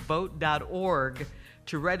can go to vote.org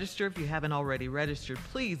to register. If you haven't already registered,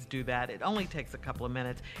 please do that. It only takes a couple of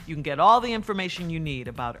minutes. You can get all the information you need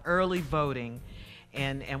about early voting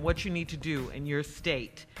and what you need to do in your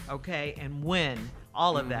state, okay, and when,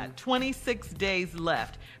 all of that. 26 days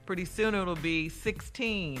left. Pretty soon it'll be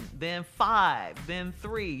 16, then 5, then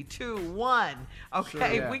 3, 2, 1. Okay,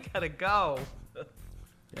 Sure, yeah. we gotta go.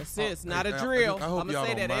 That's it. It's not a drill. I hope I'm going y'all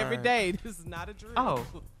to say don't that every mind. day. This is not a drill. Oh.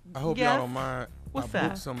 I hope Yes? y'all don't mind. What's I that?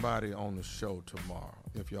 booked somebody on the show tomorrow,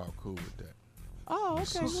 if y'all cool with that. Oh,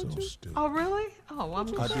 okay. Oh, really? Oh, I'm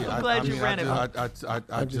I did. glad you ran it.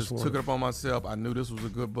 I just took it up on myself. I knew this was a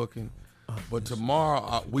good booking. But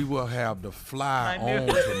tomorrow, we will have the fly on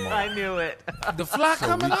tomorrow. I knew it. The fly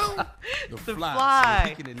coming on? The The fly. fly. So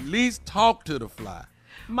we can at least talk to the fly.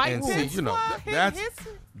 Mike and Pence see, you know, fly?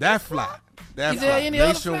 that fly. That Is there fly. any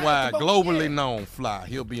other fly? Nationwide, Come on, globally yeah. known fly.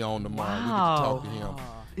 He'll be on tomorrow. We get to talk to him.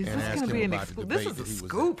 Is and this ask going to him be an about the exclusive? debate This that is a he was at.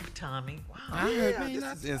 scoop, Tommy. Wow. I heard, man, this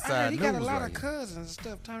is I inside heard he got a news lot right of here. cousins and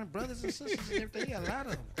stuff, Tommy, brothers and sisters and everything. He got a lot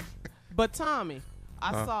of them. But Tommy,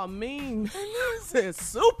 I saw a meme that says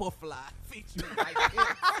Superfly featuring Mike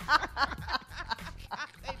Pence.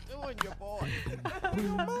 They doing your boy.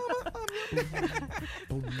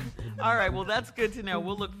 All right, well, that's good to know.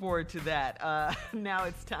 We'll look forward to that. Now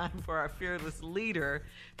it's time for our fearless leader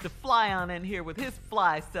to fly on in here with his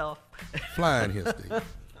fly self. Flying here, Steve.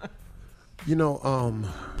 You know,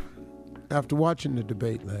 after watching the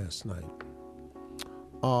debate last night,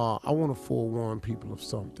 I want to forewarn people of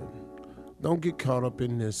something. Don't get caught up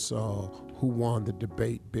in this who won the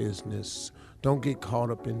debate business. Don't get caught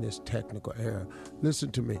up in this technical error.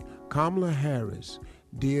 Listen to me. Kamala Harris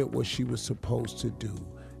did what she was supposed to do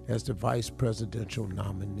as the vice presidential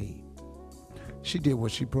nominee. She did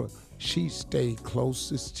what she stayed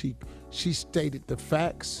closest. She stated the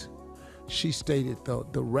facts. She stated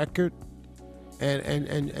the record.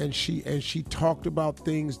 And she talked about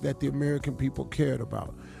things that the American people cared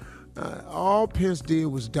about. All Pence did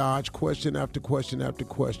was dodge question after question after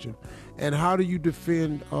question. And how do you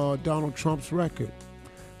defend Donald Trump's record?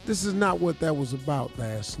 This is not what that was about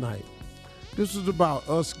last night. This was about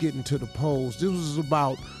us getting to the polls. This was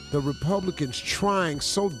about the Republicans trying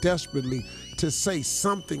so desperately to say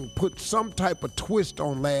something, put some type of twist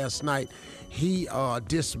on last night. He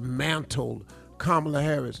dismantled Kamala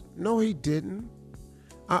Harris. No, he didn't.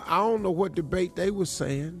 I don't know what debate they were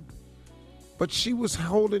saying, but she was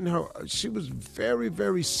holding her. She was very,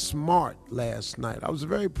 very smart last night. I was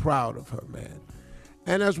very proud of her, man.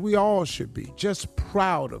 And as we all should be, just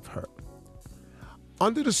proud of her.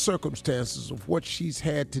 Under the circumstances of what she's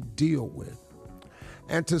had to deal with,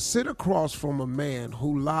 and to sit across from a man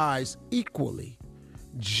who lies equally,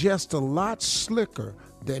 just a lot slicker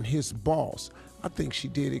than his boss, I think she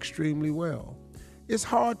did extremely well. It's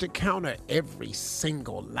hard to counter every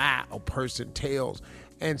single lie a person tells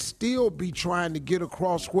and still be trying to get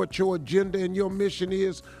across what your agenda and your mission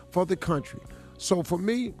is for the country. So for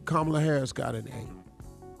me, Kamala Harris got an A.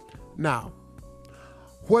 Now,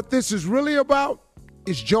 what this is really about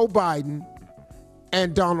is Joe Biden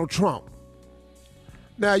and Donald Trump.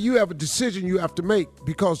 Now, you have a decision you have to make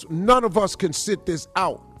because none of us can sit this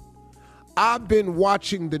out. I've been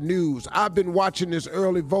watching the news. I've been watching this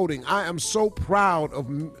early voting. I am so proud of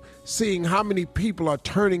seeing how many people are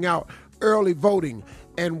turning out early voting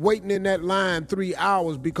and waiting in that line 3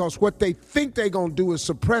 hours because what they think they're going to do is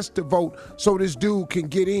suppress the vote so this dude can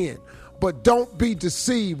get in. But don't be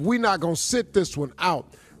deceived. We're not going to sit this one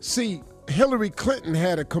out. See, Hillary Clinton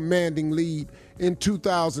had a commanding lead in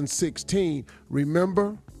 2016.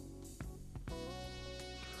 Remember?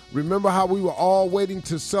 Remember how we were all waiting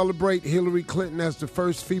to celebrate Hillary Clinton as the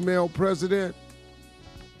first female president?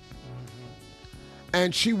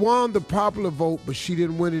 And she won the popular vote, but she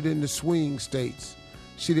didn't win it in the swing states.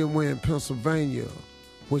 She didn't win Pennsylvania,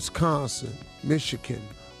 Wisconsin, Michigan,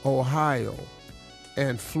 Ohio,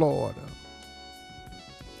 and Florida.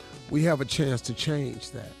 We have a chance to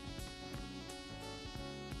change that.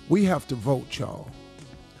 We have to vote, y'all.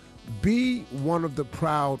 Be one of the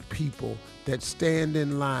proud people that stand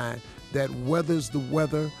in line, that weathers the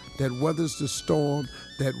weather, that weathers the storm,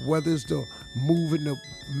 that weathers the moving the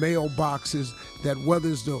mailboxes, that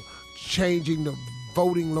weathers the changing the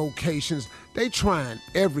voting locations. They trying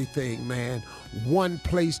everything, man. One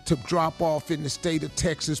place to drop off in the state of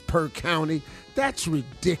Texas per county. That's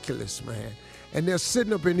ridiculous, man. And they're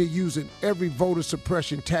sitting up in here using every voter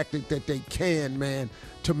suppression tactic that they can, man,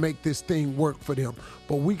 to make this thing work for them.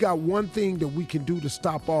 But we got one thing that we can do to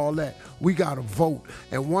stop all that. We got to vote.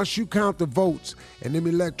 And once you count the votes and them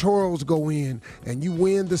electorals go in and you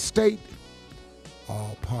win the state,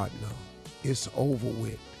 oh, partner, it's over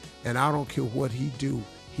with. And I don't care what he do,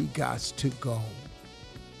 he got to go.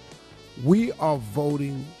 We are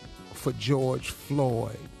voting for George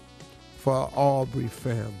Floyd, for Aubrey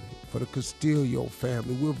family, for the Castillo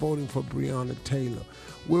family. We're voting for Breonna Taylor.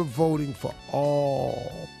 We're voting for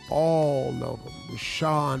all of them.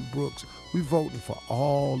 Rashawn Brooks. We're voting for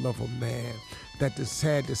all of them, man, that just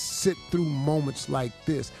had to sit through moments like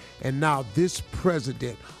this. And now this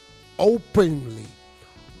president openly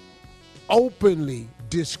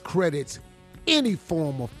discredits any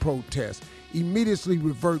form of protest, immediately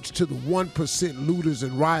reverts to the 1% looters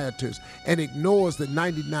and rioters, and ignores the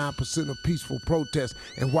 99% of peaceful protests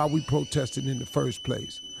and why we protested in the first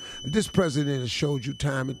place. This president has showed you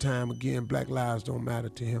time and time again black lives don't matter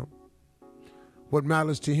to him. What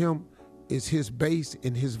matters to him is his base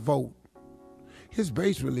and his vote. His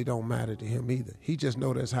base really don't matter to him either. He just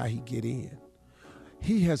knows that's how he get in.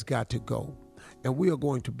 He has got to go. And we are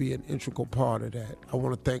going to be an integral part of that. I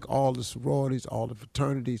want to thank all the sororities, all the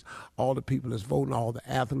fraternities, all the people that's voting, all the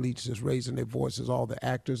athletes that's raising their voices, all the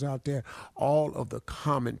actors out there, all of the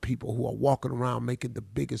common people who are walking around making the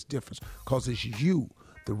biggest difference. Because it's you,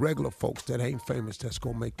 the regular folks that ain't famous, that's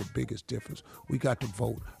going to make the biggest difference. We got to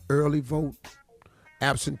vote. Early vote,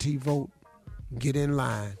 absentee vote, get in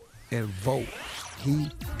line and vote. He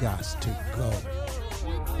got to go.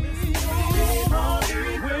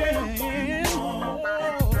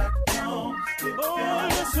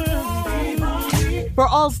 For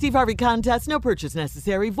all Steve Harvey contests, no purchase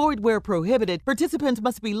necessary, void where prohibited. Participants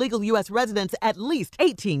must be legal U.S. residents at least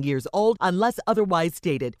 18 years old unless otherwise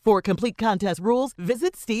stated. For complete contest rules,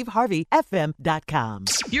 visit SteveHarveyFM.com.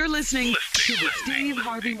 You're listening to the Steve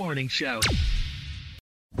Harvey Morning Show.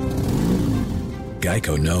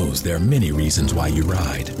 Geico knows there are many reasons why you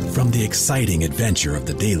ride. From the exciting adventure of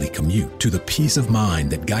the daily commute to the peace of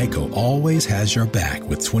mind that Geico always has your back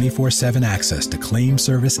with 24/7 access to claim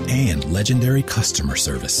service and legendary customer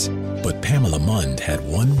service. But Pamela Mund had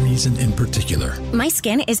one reason in particular. My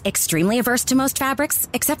skin is extremely averse to most fabrics,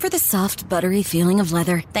 except for the soft, buttery feeling of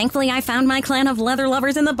leather. Thankfully, I found my clan of leather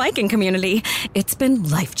lovers in the biking community. It's been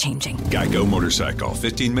life-changing. Geico Motorcycle.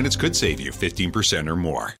 15 minutes could save you 15% or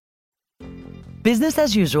more. Business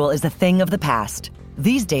as usual is a thing of the past.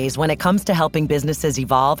 These days, when it comes to helping businesses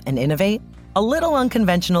evolve and innovate, a little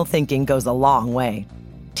unconventional thinking goes a long way.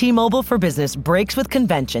 T-Mobile for Business breaks with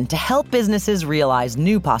convention to help businesses realize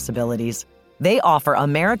new possibilities. They offer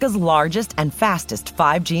America's largest and fastest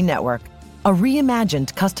 5G network, a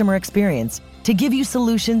reimagined customer experience to give you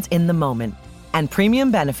solutions in the moment, and premium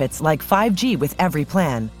benefits like 5G with every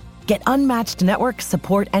plan. Get unmatched network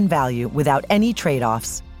support and value without any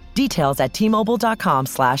trade-offs. Details at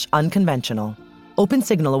T-Mobile.com/unconventional. Open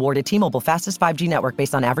Signal awarded T-Mobile fastest 5G network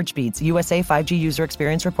based on average speeds. USA 5G user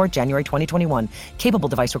experience report January 2021. Capable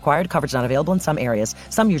device required. Coverage not available in some areas.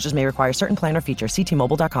 Some users may require certain plan or features. See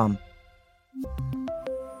T-Mobile.com.